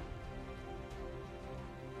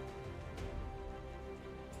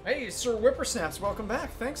 Hey, Sir Whippersnaps, welcome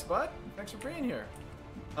back. Thanks, bud. Thanks for being here.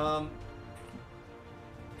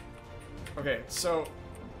 Okay, so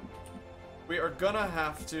we are gonna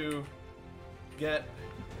have to get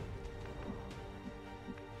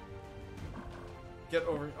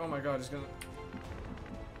over. Oh my God, he's gonna.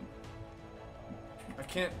 I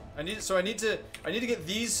can't. I need to get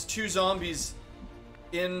these two zombies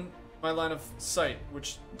in my line of sight,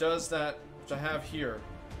 which does that, which I have here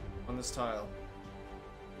on this tile.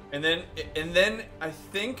 And then I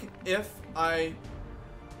think if I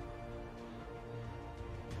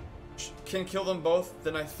can kill them both,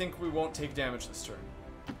 then I think we won't take damage this turn.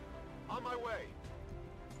 On my way.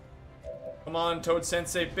 Come on, Toad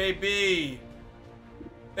Sensei, baby!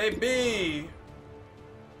 Baby!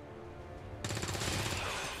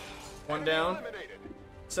 One down.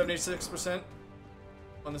 76%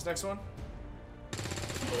 on this next one.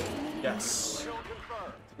 Yes.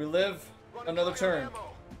 We live another turn.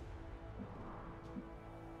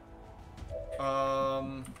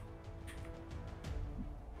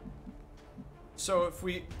 So if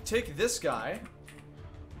we take this guy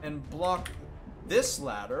and block this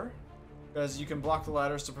ladder, because you can block the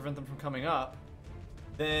ladders to prevent them from coming up,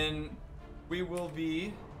 then we will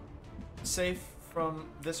be safe from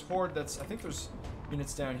this horde that's... I think there's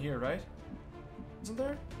units down here, right? Isn't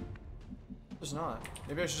there? There's not.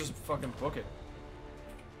 Maybe I should just fucking book it.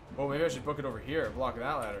 Oh, maybe I should book it over here. Block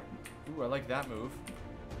that ladder. Ooh, I like that move.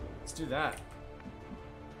 Let's do that.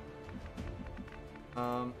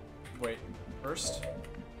 Wait. First.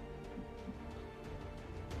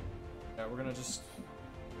 Yeah, we're gonna just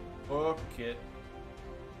book it.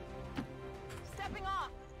 Stepping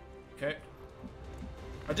off. Okay.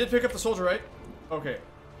 I did pick up the soldier, right? Okay.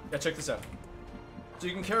 Yeah, check this out. So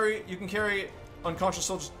you can carry unconscious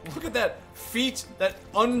soldiers. Look at that feat, that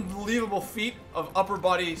unbelievable feat of upper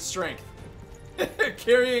body strength.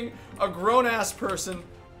 Carrying a grown-ass person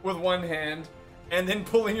with one hand and then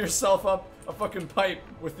pulling yourself up a fucking pipe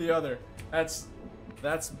with the other. That's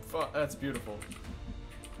beautiful.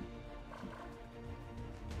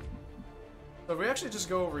 So if we actually just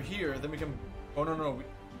go over here, then we can... Oh, no.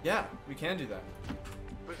 Yeah, we can do that.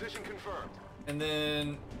 Position confirmed. And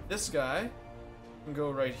then this guy can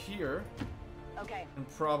go right here. Okay. And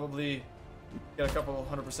probably get a couple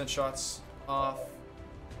 100% shots off.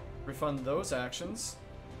 Refund those actions.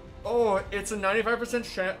 Oh, it's a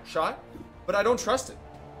 95% shot, but I don't trust it.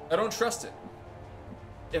 I don't trust it.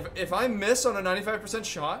 If I miss on a 95%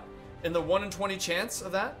 shot in the 1 in 20 chance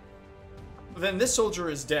of that, then this soldier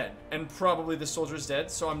is dead, and probably this soldier is dead.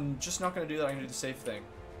 So I'm just not gonna do that. I'm gonna do the safe thing,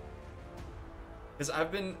 because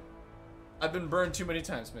I've been burned too many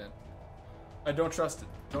times, man. I don't trust it.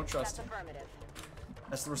 Don't trust it. That's affirmative.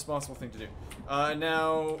 That's the responsible thing to do.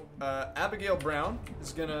 Now, Abigail Brown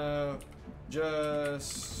is gonna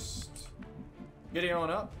just getting on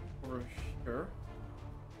up over here.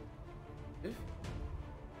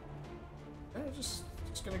 Yeah, just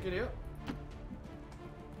gonna get you up.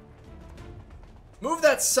 Move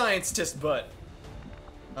that scientist butt.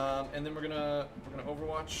 And then we're gonna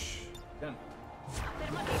Overwatch again.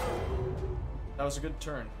 That was a good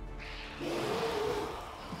turn.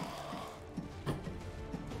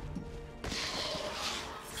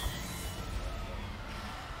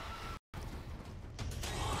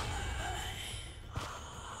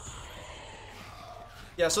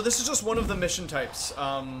 Yeah, so this is just one of the mission types.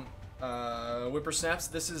 Whippersnaps.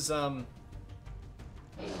 This is the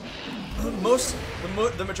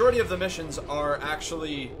majority of the missions are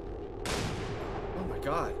actually. Oh my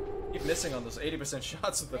god, I keep missing on those 80%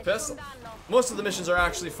 shots with the pistol. Most of the missions are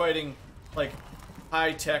actually fighting like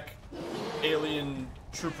high-tech alien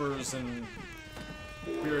troopers and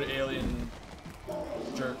weird alien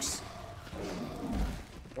jerks.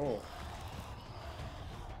 Oh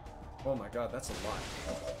my god, that's a lot.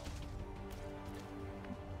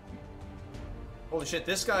 Holy shit,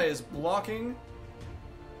 this guy is blocking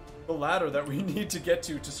the ladder that we need to get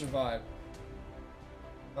to survive.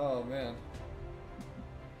 Oh man.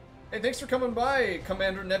 Hey, thanks for coming by,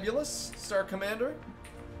 Commander Nebulous, Star Commander.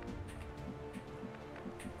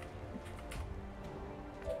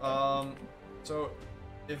 So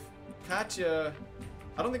if Katya,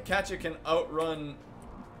 I don't think Katya can outrun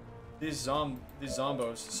these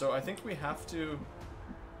zombos, so I think we have to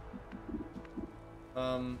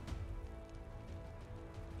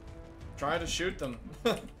try to shoot them.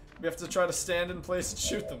 We have to try to stand in place and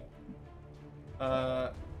shoot them.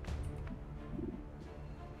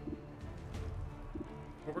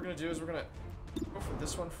 What we're gonna do is we're gonna Go for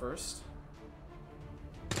this one first.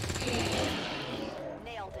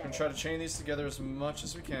 Nailed And it. try to chain these together as much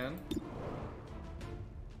as we can.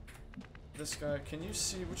 This guy, can you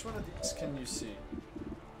see? Which one of these can you see?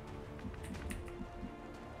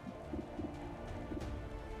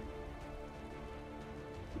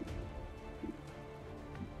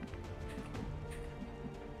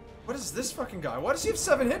 What is this fucking guy? Why does he have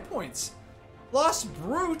 7 hit points? Lost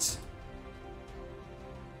Brute?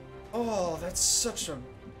 Oh, that's such a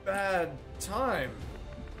bad time.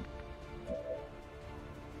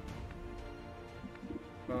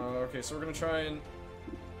 Okay, so we're gonna try and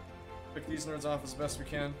pick these nerds off as best we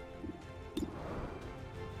can.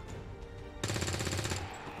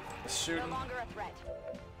 Let's shoot No 'em. longer a threat.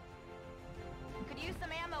 Could use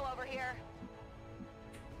some ammo over here.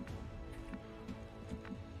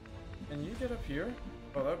 Can you get up here?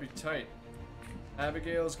 Oh, that would be tight.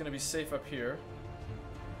 Abigail is gonna be safe up here.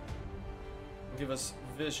 Give us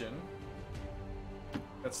vision.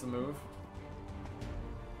 That's the move.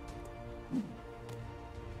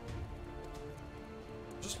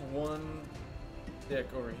 Just one dick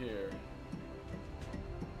over here.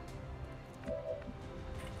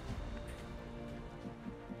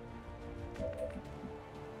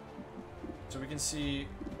 So we can see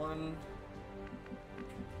one.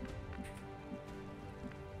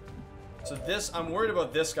 So this, I'm worried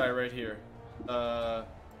about this guy right here.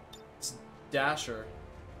 It's Dasher.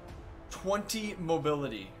 20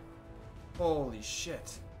 mobility. Holy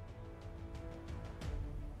shit.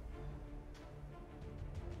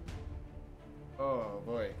 Oh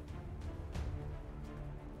boy.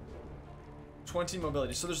 20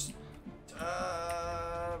 mobility. So there's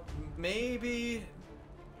maybe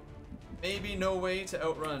no way to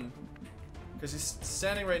outrun. Because he's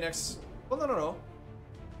standing right next. Well, no.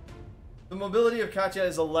 The mobility of Katya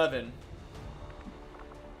is 11.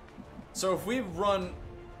 So if we run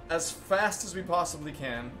as fast as we possibly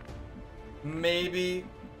can, maybe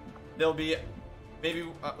there'll be,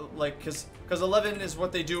 like, because 11 is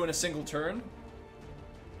what they do in a single turn.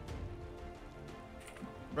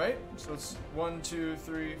 Right? So it's 1, 2,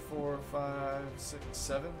 3, 4, 5, 6,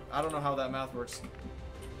 7. I don't know how that math works.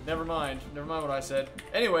 Never mind what I said.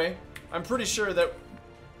 Anyway, I'm pretty sure that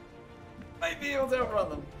might be able to outrun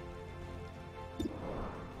them.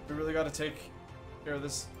 We really got to take care of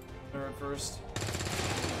this nerd first.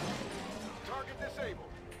 Target disabled.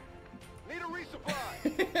 Need a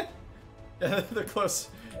resupply. Yeah, they're close.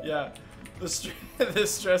 Yeah, the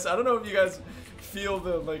stress. I don't know if you guys feel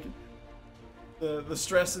the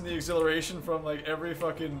stress and the exhilaration from like every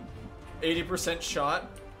fucking 80%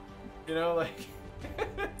 shot. You know, like.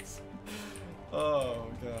 Oh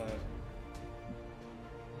god.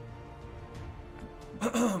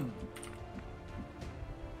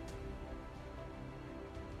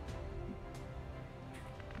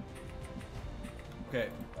 Okay,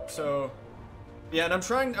 so yeah, and I'm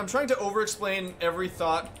trying to over-explain every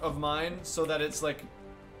thought of mine so that it's like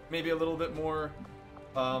maybe a little bit more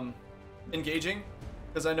engaging,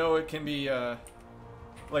 because I know it can be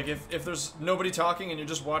like if there's nobody talking and you're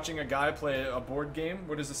just watching a guy play a board game,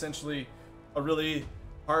 what is essentially a really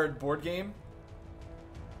hard board game.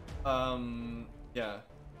 Yeah,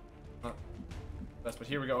 not best, but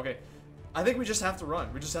here we go. Okay, I think we just have to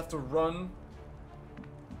run. We just have to run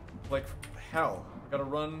like hell. Gotta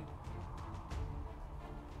run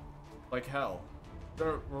like hell.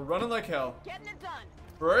 We're running like hell. Getting it done.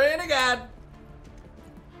 Pray to God.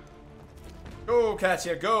 Go,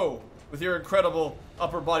 Katya, go! With your incredible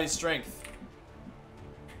upper body strength.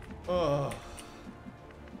 Oh.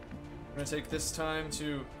 I'm gonna take this time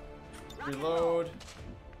to reload.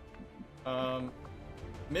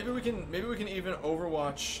 Maybe we can even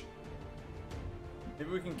Overwatch.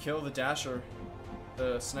 Maybe we can kill the Dasher,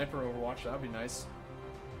 the sniper Overwatch. That'd be nice.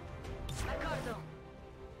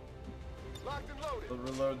 Locked and loaded. We'll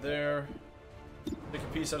reload there. Take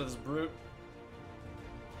a piece out of this brute.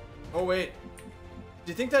 Oh wait,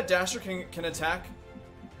 do you think that Dasher can attack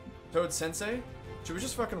Toad Sensei? Should we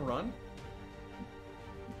just fucking run?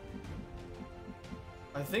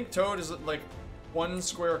 I think Toad is like 1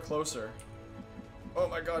 square closer. Oh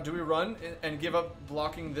my god, do we run and give up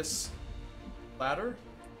blocking this ladder?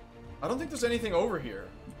 I don't think there's anything over here.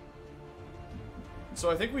 So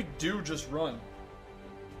I think we do just run.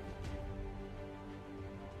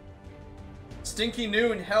 Stinky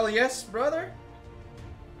Noon, hell yes, brother.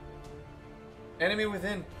 Enemy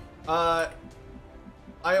Within. I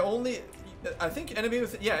think Enemy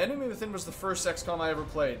Within, yeah, Enemy Within was the first XCOM I ever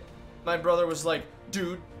played. My brother was like,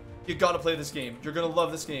 dude, you gotta play this game. You're gonna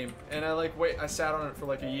love this game. And I sat on it for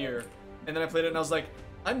like a year. And then I played it and I was like,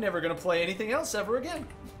 I'm never gonna play anything else ever again.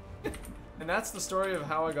 And that's the story of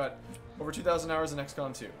how I got over 2,000 hours in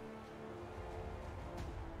XCOM 2.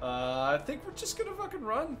 I think we're just gonna fucking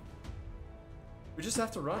run. We just have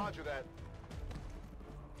to run. Roger that.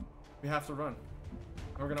 We have to run.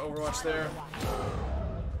 We're gonna Overwatch there.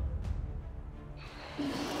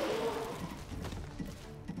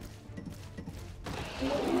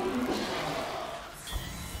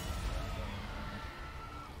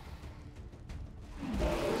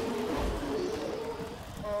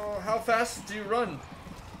 Oh, how fast do you run?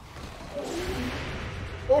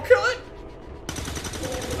 Oh, kill it!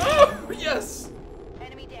 Oh, yes!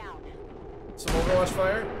 Enemy down. Some Overwatch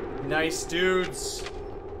fire. Nice, dudes.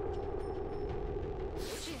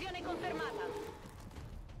 Uccisione confermata.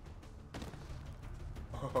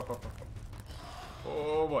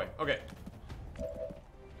 Oh boy. Okay.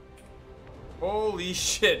 Holy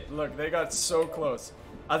shit. Look, they got so close.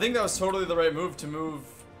 I think that was totally the right move to move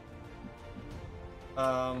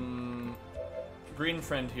green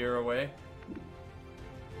friend here away.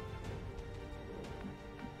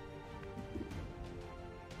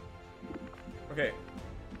 Okay.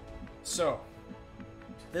 So,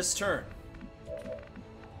 this turn,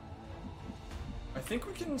 I think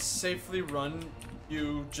we can safely run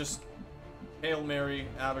you just Hail Mary,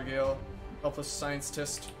 Abigail, helpless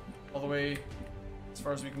scientist, all the way as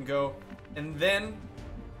far as we can go. And then,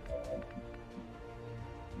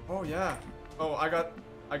 oh yeah, oh I got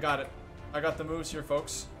it. I got the moves here,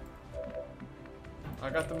 folks. I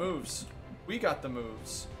got the moves. We got the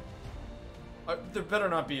moves. There better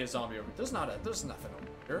not be a zombie over. There's nothing over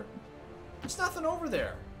here. There's nothing over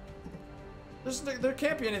there. There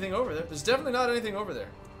can't be anything over there. There's definitely not anything over there.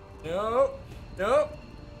 No, no.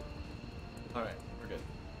 All right, we're good.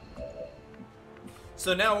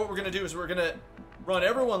 So now what we're gonna do is we're gonna run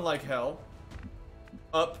everyone like hell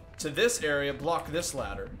up to this area, block this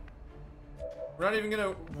ladder. We're not even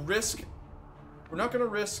gonna risk. We're not gonna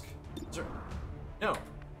risk. No.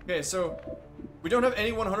 Okay, so we don't have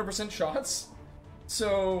any 100% shots,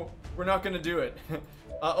 so we're not gonna do it.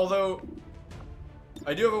 Although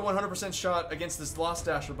I do have a 100% shot against this Lost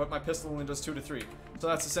Dasher, but my pistol only does 2 to 3, so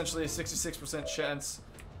that's essentially a 66% chance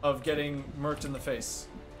of getting murked in the face.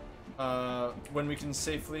 When we can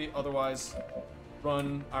safely, otherwise,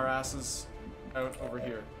 run our asses out over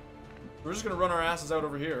here. We're just gonna run our asses out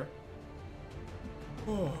over here.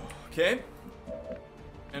 Okay.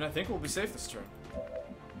 And I think we'll be safe this turn.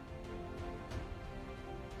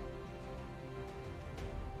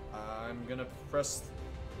 I'm gonna press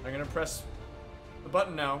the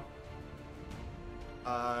button now.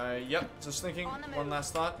 Yep, just thinking, one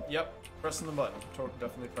last thought. Yep, pressing the button.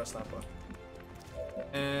 Definitely press that button.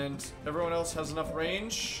 And everyone else has enough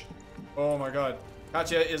range. Oh my god.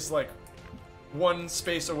 Katya is like one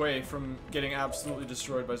space away from getting absolutely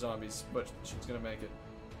destroyed by zombies, but she's gonna make it.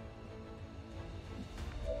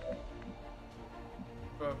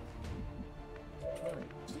 Let's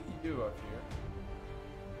get you up here.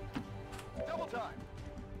 Double time.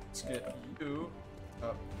 Let's get you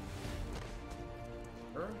up.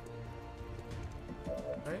 Her.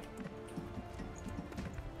 Right?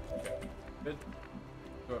 Okay. Good.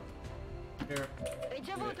 Go up here. Get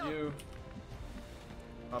you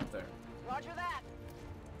up there. Roger that.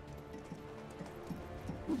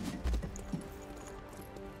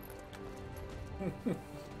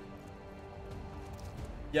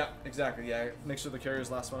 Yeah, exactly. Yeah, make sure the carrier's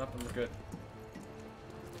last one up and we're good.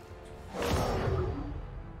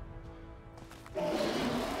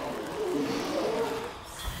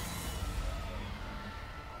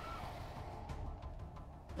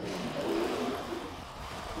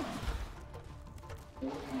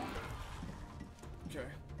 Okay.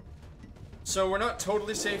 So we're not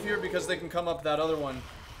totally safe here because they can come up that other one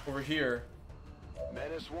over here.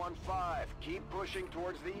 Menace 1-5, keep pushing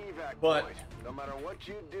towards the evac But point. No matter what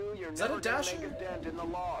you do, you're is that never a gonna dasher? make a dent in the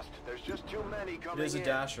Lost. There's just too many coming It is a in.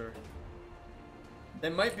 dasher. They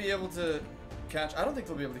might be able to catch. I don't think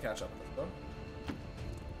they'll be able to catch up with us, though.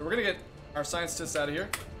 So we're gonna get our scientists out of here.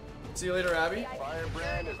 See you later, Abby.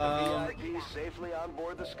 Firebrand is the VIP safely on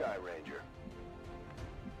board the Sky Ranger.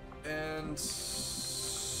 And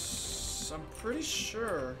I'm pretty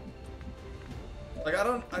sure. Like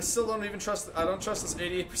I still don't even trust. I don't trust this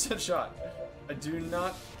 88% shot. I do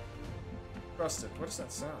not trust it. What does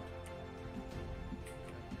that sound?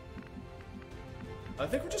 I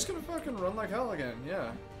think we're just gonna fucking run like hell again.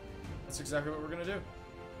 Yeah, that's exactly what we're gonna do.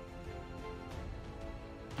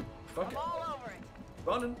 Fuck it. All over it.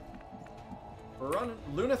 Running. We're running.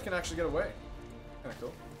 Luneth can actually get away. Kinda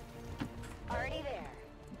cool. Already there.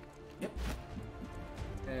 Yep.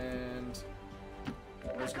 And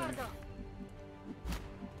there's gonna be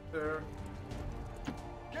there.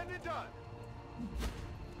 Getting it done.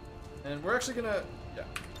 And we're actually gonna, yeah,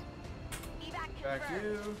 Evac back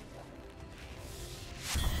confirmed. you.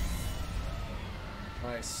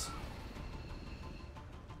 Nice.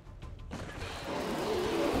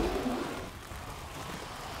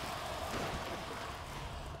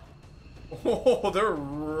 Oh, they're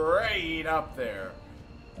right up there.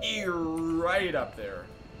 Right up there.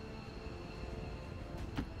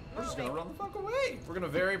 We're just gonna run the fuck away. We're gonna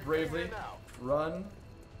very bravely run.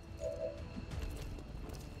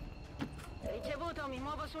 Ricevuto, mi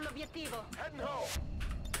muovo sull'obiettivo. Heading home.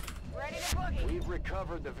 Ready to boogie. We've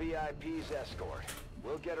recovered the VIP's escort.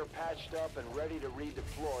 We'll get her patched up and ready to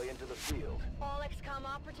redeploy into the field. All XCOM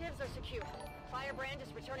operatives are secure. Firebrand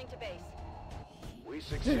is returning to base. We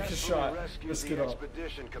Shot. successfully rescued Let's the get up.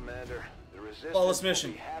 expedition, Commander. The resistance Flawless mission.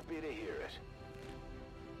 will be happy to hear it.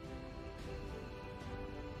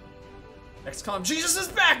 XCOM Jesus is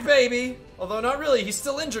back, baby! Although not really, he's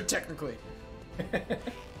still injured technically.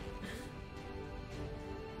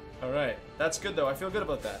 Alright, that's good though. I feel good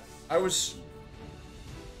about that. I was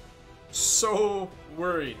so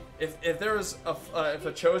worried. If there was if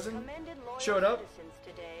a chosen Commended loyal showed up, citizens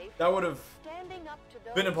today that would have standing up to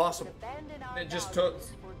those been impossible. who abandon our It just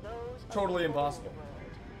values for those of totally the old impossible. world.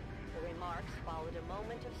 The remarks followed a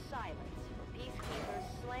moment of silence for peacekeepers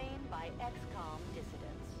slain by XCOM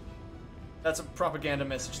dissidents. That's a propaganda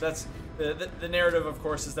message. That's the narrative, of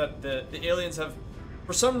course, is that the aliens have,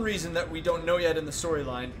 for some reason that we don't know yet in the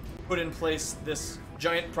storyline, put in place this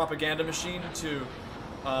giant propaganda machine to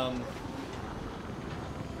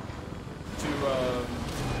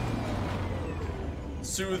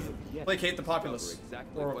soothe, placate the populace,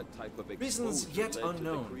 Exactly or what type of reasons exposure yet led to the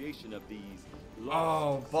unknown. creation of these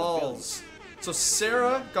Oh, lost balls! So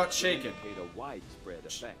Sarah got shaken. civilians indicate a widespread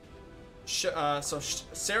effect.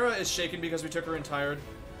 Sarah is shaken because we took her in tired,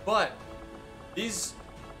 but these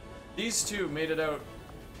two made it out,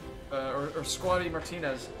 or Squatty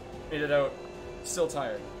Martinez made it out still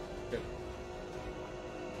tired. Good.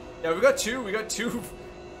 Yeah, we got two. What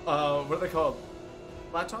are they called?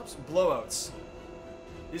 Flat tops? Blowouts.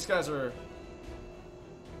 These guys are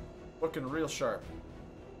looking real sharp.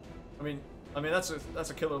 I mean that's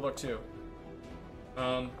a killer look too.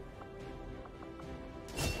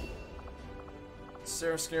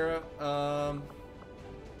 Sarah Scara. I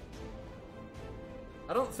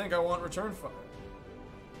don't think I want return fire.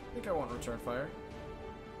 I think I want return fire.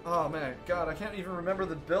 Oh man, God, I can't even remember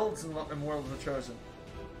the builds in World of the Chosen.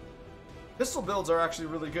 Pistol builds are actually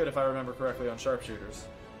really good if I remember correctly on sharpshooters.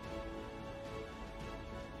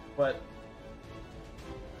 But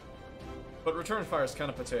return fire is kind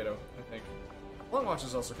of potato, I think. Long watch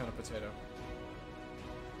is also kind of potato.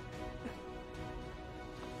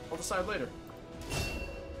 I'll decide later.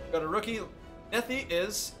 Got a rookie. Nethy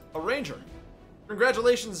is a ranger.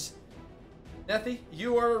 Congratulations, Nethy.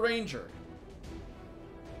 You are a ranger.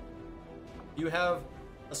 You have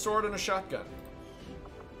a sword and a shotgun.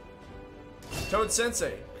 Toad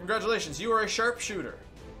Sensei, congratulations. You are a sharpshooter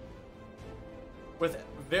with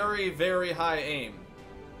very, very high aim,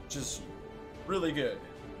 which is really good.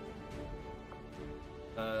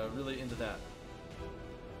 Really into that.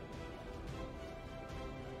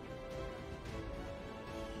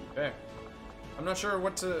 Okay. I'm not sure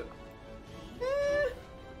what to...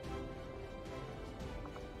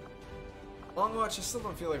 Long Watch, I still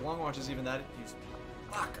don't feel like Long Watch is even that useful.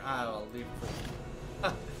 Fuck, I'll leave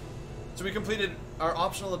it for... So we completed our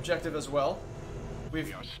optional objective as well.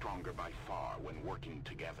 We are stronger by far when working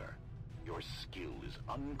together. Your skill is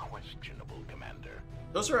unquestionable, Commander.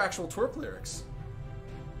 Those are actual twerp lyrics.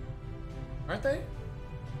 Aren't they?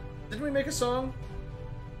 Didn't we make a song?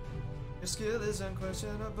 Your skill is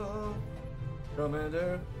unquestionable,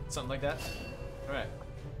 Commander. Something like that. Alright.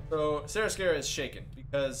 So, Sarah Scara is shaken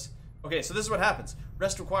because... Okay, so this is what happens.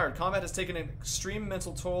 Rest required. Combat has taken an extreme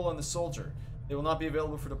mental toll on the soldier. They will not be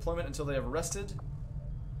available for deployment until they have rested.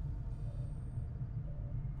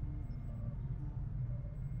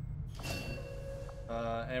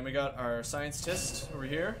 And we got our scientist over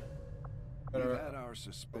here. Got We've our had our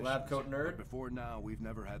suspicions, lab coat nerd. but before now, we've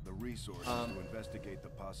never had the resources to investigate the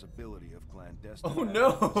possibility of clandestine. Oh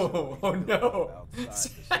no! facilities Oh built no! outside the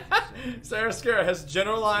city center. Sarah Scara has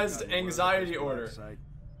generalized Got word of anxiety this order. website?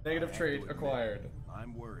 I Negative have trait to admit, acquired.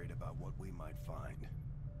 I'm worried about what we might find.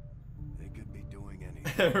 They could be doing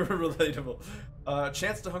anything. Relatable.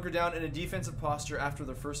 Chance to hunker down in a defensive posture after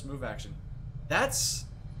their first move action. That's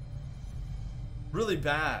really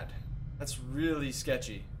bad. That's really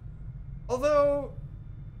sketchy. Although,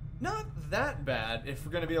 not that bad if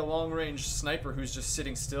we're going to be a long-range sniper who's just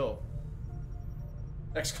sitting still.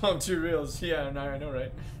 XCOM 2 reels. Yeah, I know,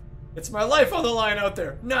 right? It's my life on the line out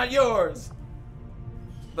there, not yours!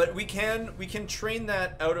 But we can train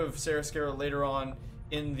that out of Sarascara later on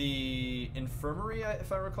in the infirmary,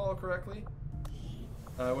 if I recall correctly,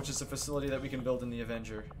 which is a facility that we can build in the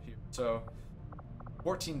Avenger here. So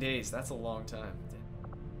 14 days, that's a long time.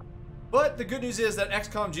 But the good news is that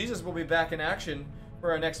XCOM Jesus will be back in action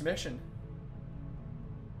for our next mission.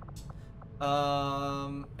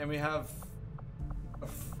 And we have a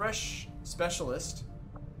fresh specialist,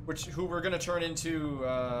 who we're gonna turn into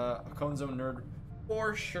a Cone Zone nerd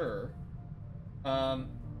for sure. Yeah,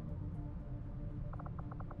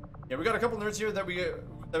 we got a couple nerds here that we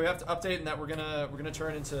have to update, and that we're gonna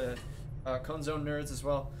turn into Cone Zone nerds as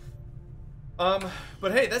well.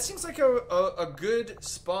 But hey, that seems like a good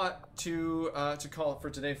spot to call it for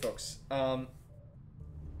today, folks.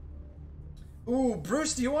 Ooh,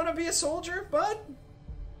 Bruce, do you want to be a soldier, bud?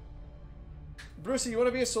 Bruce, you want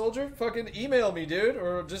to be a soldier? Fucking email me, dude,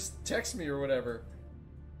 or just text me or whatever.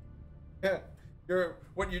 Yeah,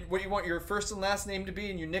 what you want your first and last name to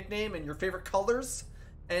be, and your nickname, and your favorite colors,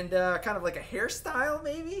 and kind of like a hairstyle,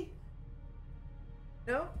 maybe.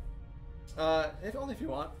 No? If only if you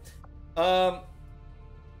want.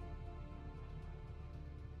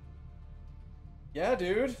 Yeah,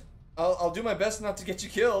 dude. I'll do my best not to get you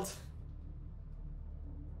killed.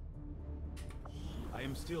 I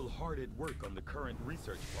am still hard at work on the current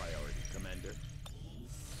research priority, Commander.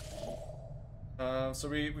 So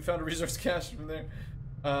we found a resource cache from there.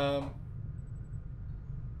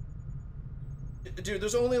 Dude,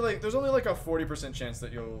 there's only like a 40% chance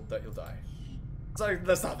that you'll die. It's like,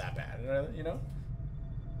 that's not that bad, you know?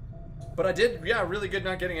 But I did, yeah, really good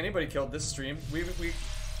not getting anybody killed this stream. We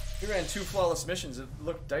ran 2 flawless missions. It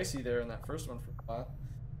looked dicey there in that first one for a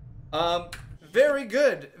while. Very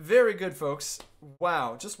good, folks.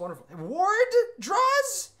 Wow, just wonderful. Ward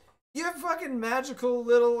draws? You fucking magical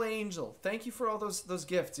little angel. Thank you for all those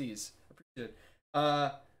gifties. Appreciate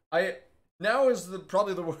it. Now is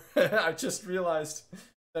probably the word. I just realized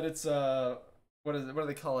that it's what do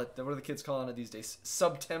they call it? What are the kids calling it these days?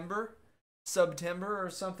 September or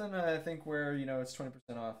something. I think where it's 20%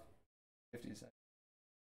 off. 50s.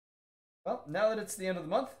 Well, now that it's the end of the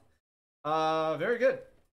month, very good.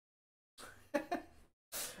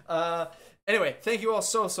 Anyway, thank you all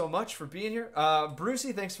so much for being here.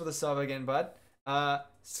 Brucey, thanks for the sub again, bud.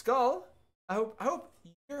 Skull, I hope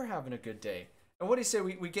you're having a good day. And what do you say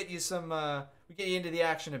we get you some we get you into the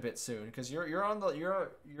action a bit soon, because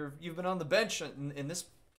you've been on the bench in this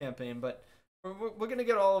campaign, but we're gonna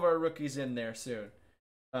get all of our rookies in there soon.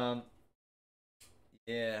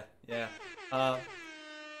 Yeah.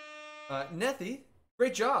 Nethy,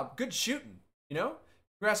 great job, good shooting.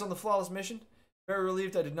 Congrats on the flawless mission. Very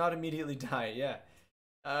relieved I did not immediately die. Yeah.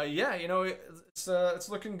 Yeah, it's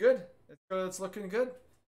looking good. It's looking good.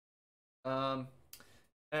 And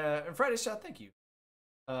Friday's chat, thank you.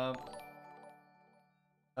 Ugh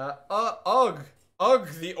the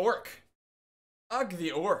orc. Ugh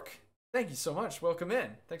the orc. Thank you so much. Welcome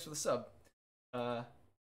in. Thanks for the sub.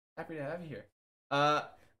 Happy to have you here.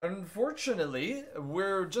 Unfortunately,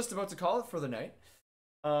 we're just about to call it for the night.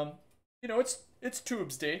 It's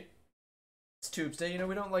Tubes Day. It's Tubes Day.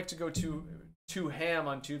 We don't like to go too ham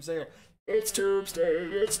on Tubes Day. It's Tubes Day.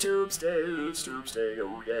 It's Tubes Day. It's Tubes Day.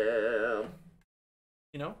 Oh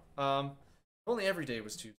yeah. Only every day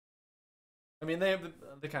was Tuesday. I mean, they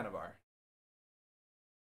kind of are.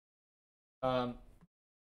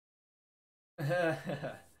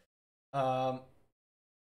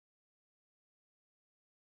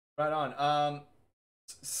 Right on.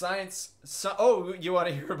 Science. Oh, you want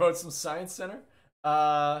to hear about some Science Center?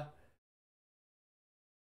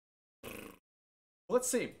 Let's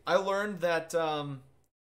see. I learned that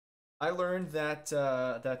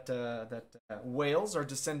whales are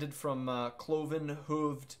descended from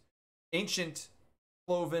ancient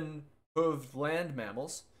cloven-hooved land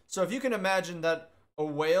mammals. So if you can imagine that a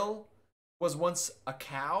whale was once a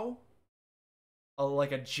cow,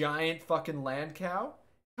 like a giant fucking land cow,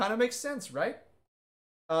 kind of makes sense, right?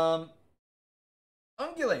 Ungulates,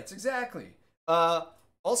 exactly.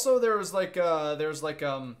 Also, there was like a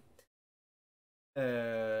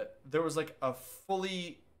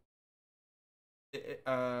fully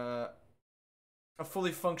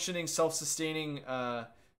functioning, self-sustaining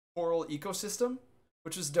coral ecosystem,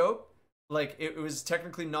 which was dope. Like, it was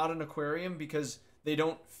technically not an aquarium because they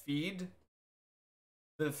don't feed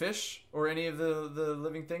the fish or any of the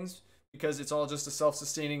living things, because it's all just a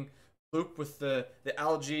self-sustaining loop with the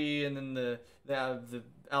algae, and then the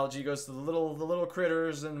algae goes to the little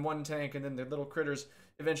critters in one tank, and then the little critters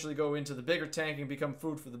eventually go into the bigger tank and become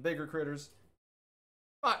food for the bigger critters.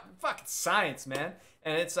 Fucking science, man.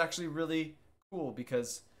 And it's actually really cool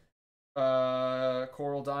because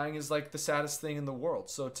coral dying is like the saddest thing in the world.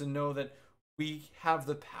 So to know that we have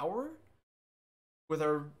the power with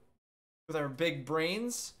our big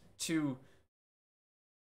brains to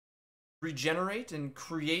regenerate and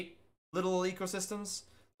create little ecosystems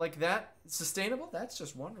like that, sustainable, that's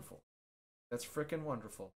just wonderful. That's freaking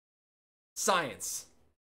wonderful. Science.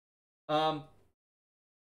 Yeah,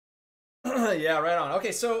 right on.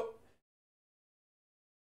 Okay, so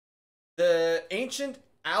the ancient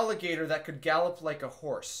alligator that could gallop like a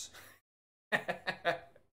horse.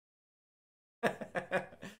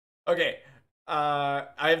 Okay, I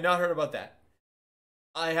have not heard about that.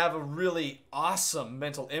 I have a really awesome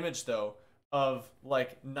mental image though of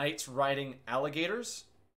like knights riding alligators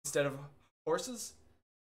instead of horses.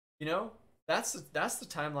 You know, that's the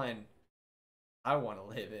timeline I want to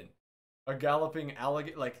live in. A galloping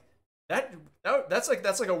alligator, like that's like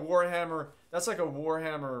a Warhammer. That's like a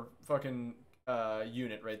Warhammer fucking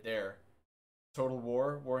unit right there. Total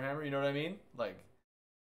War Warhammer. You know what I mean? Like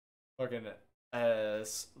fucking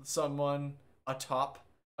someone atop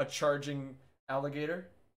a charging alligator.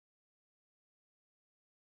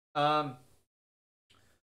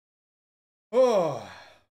 Oh,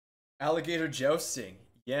 alligator jousting.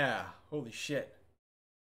 Yeah, holy shit.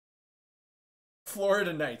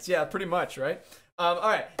 Florida nights. Yeah, pretty much, right? All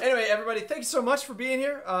right. Anyway, everybody, thanks so much for being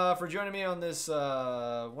here, for joining me on this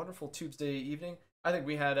wonderful Tuesday evening. I think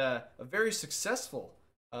we had a very successful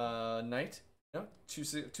night. You know,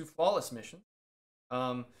 two flawless missions.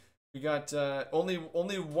 We got only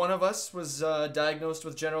one of us was diagnosed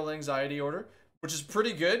with general anxiety disorder, which is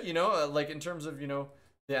pretty good. You know, like in terms of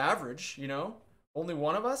the average. You know, only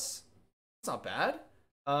one of us. It's not bad.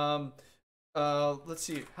 Let's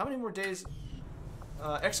see. How many more days?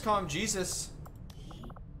 XCOM Jesus.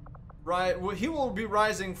 Right. Well, he will be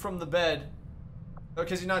rising from the bed.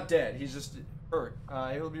 Because he's not dead. He's just hurt.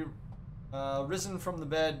 He will be risen from the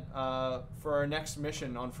bed for our next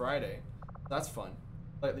mission on Friday. That's fun.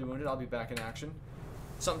 Lightly wounded. I'll be back in action.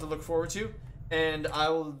 Something to look forward to. And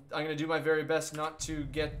I'm gonna do my very best not to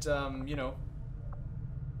get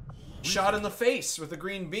shot in the face with a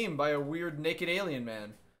green beam by a weird naked alien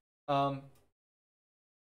man.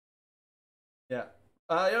 Yeah.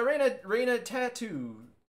 Yeah, Reina Tattoo.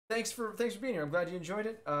 Thanks for being here. I'm glad you enjoyed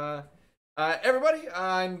it. Everybody,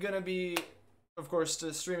 I'm gonna be, of course,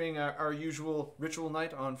 streaming our usual ritual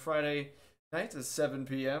night on Friday night at 7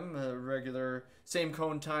 p.m. Regular same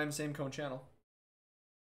cone time, same cone channel.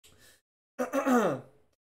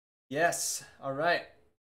 Yes. All right.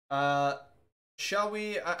 Shall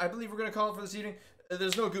we? I believe we're gonna call it for this evening.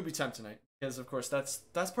 There's no goopy time tonight because, of course, that's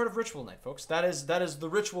part of ritual night, folks. That is the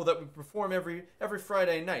ritual that we perform every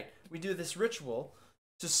Friday night. We do this ritual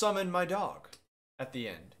to summon my dog at the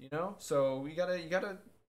end. You know, so we gotta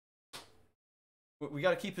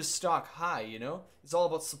keep his stock high. You know, it's all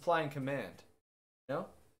about supply and command. You know,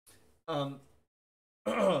 I'm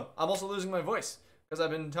also losing my voice because I've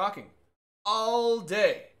been talking all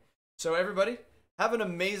day. So everybody, have an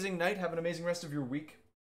amazing night. Have an amazing rest of your week.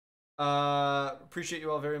 Appreciate you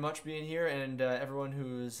all very much being here, and everyone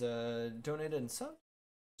who's donated and subbed.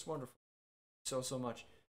 It's wonderful, so much.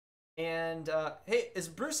 And hey, is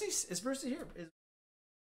Brucey here? Is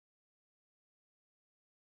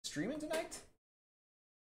streaming tonight?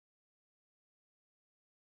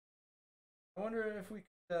 I wonder if we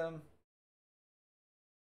could.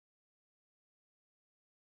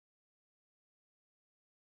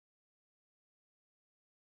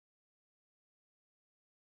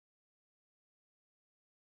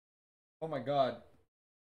 Oh my god.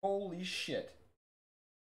 Holy shit.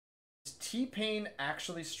 Is T-Pain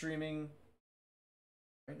actually streaming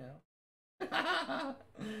right now?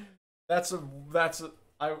 that's a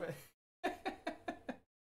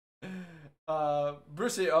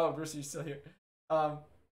Brucey, Brucey's still here.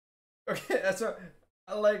 Okay, that's a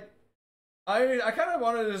like I kind of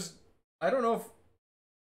wanted to just, I don't know if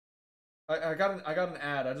I got an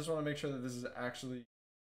ad. I just want to make sure that this is actually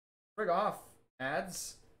frig off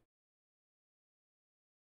ads.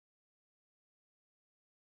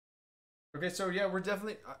 Okay, so yeah, we're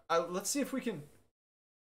definitely. Let's see if we can.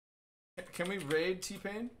 Can we raid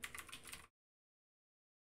T-Pain?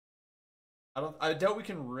 I doubt we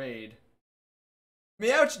can raid.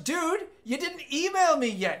 Meouch, dude, you didn't email me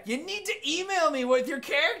yet. You need to email me with your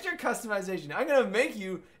character customization. I'm gonna make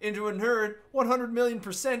you into a nerd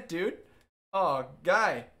 100,000,000%, dude. Oh,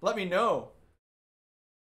 guy, let me know.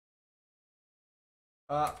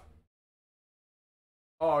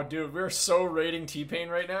 Oh, dude, we're so raiding T-Pain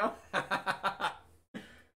right now. I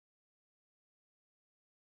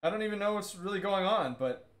don't even know what's really going on,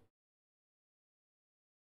 but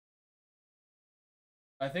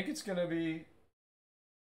I think it's gonna be.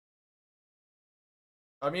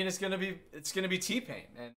 I mean, it's gonna be T-Pain,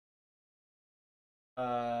 and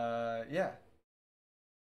yeah.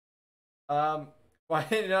 Why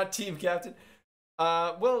not team captain?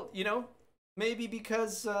 Well, you know, maybe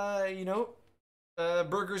because you know,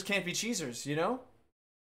 burgers can't be cheesers, you know,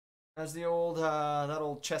 as the old that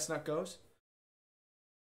old chestnut goes.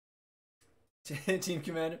 Team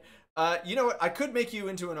commander. You know what? I could make you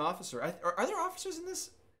into an officer. Are there officers in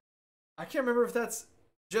this? I can't remember if that's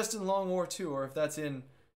just in Long War 2 or if that's in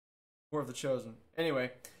War of the Chosen.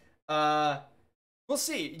 Anyway, we'll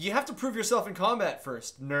see. You have to prove yourself in combat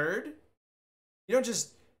first, nerd. You don't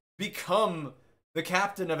just become the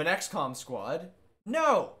captain of an XCOM squad.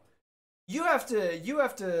 No, you have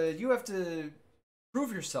to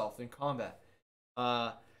prove yourself in combat.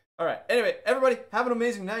 All right. Anyway, everybody, have an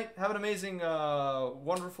amazing night. Have an amazing,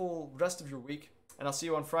 wonderful rest of your week, and I'll see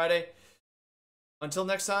you on Friday. Until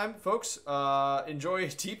next time, folks. Enjoy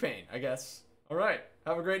T-Pain, I guess. All right.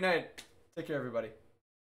 Have a great night. Take care, everybody.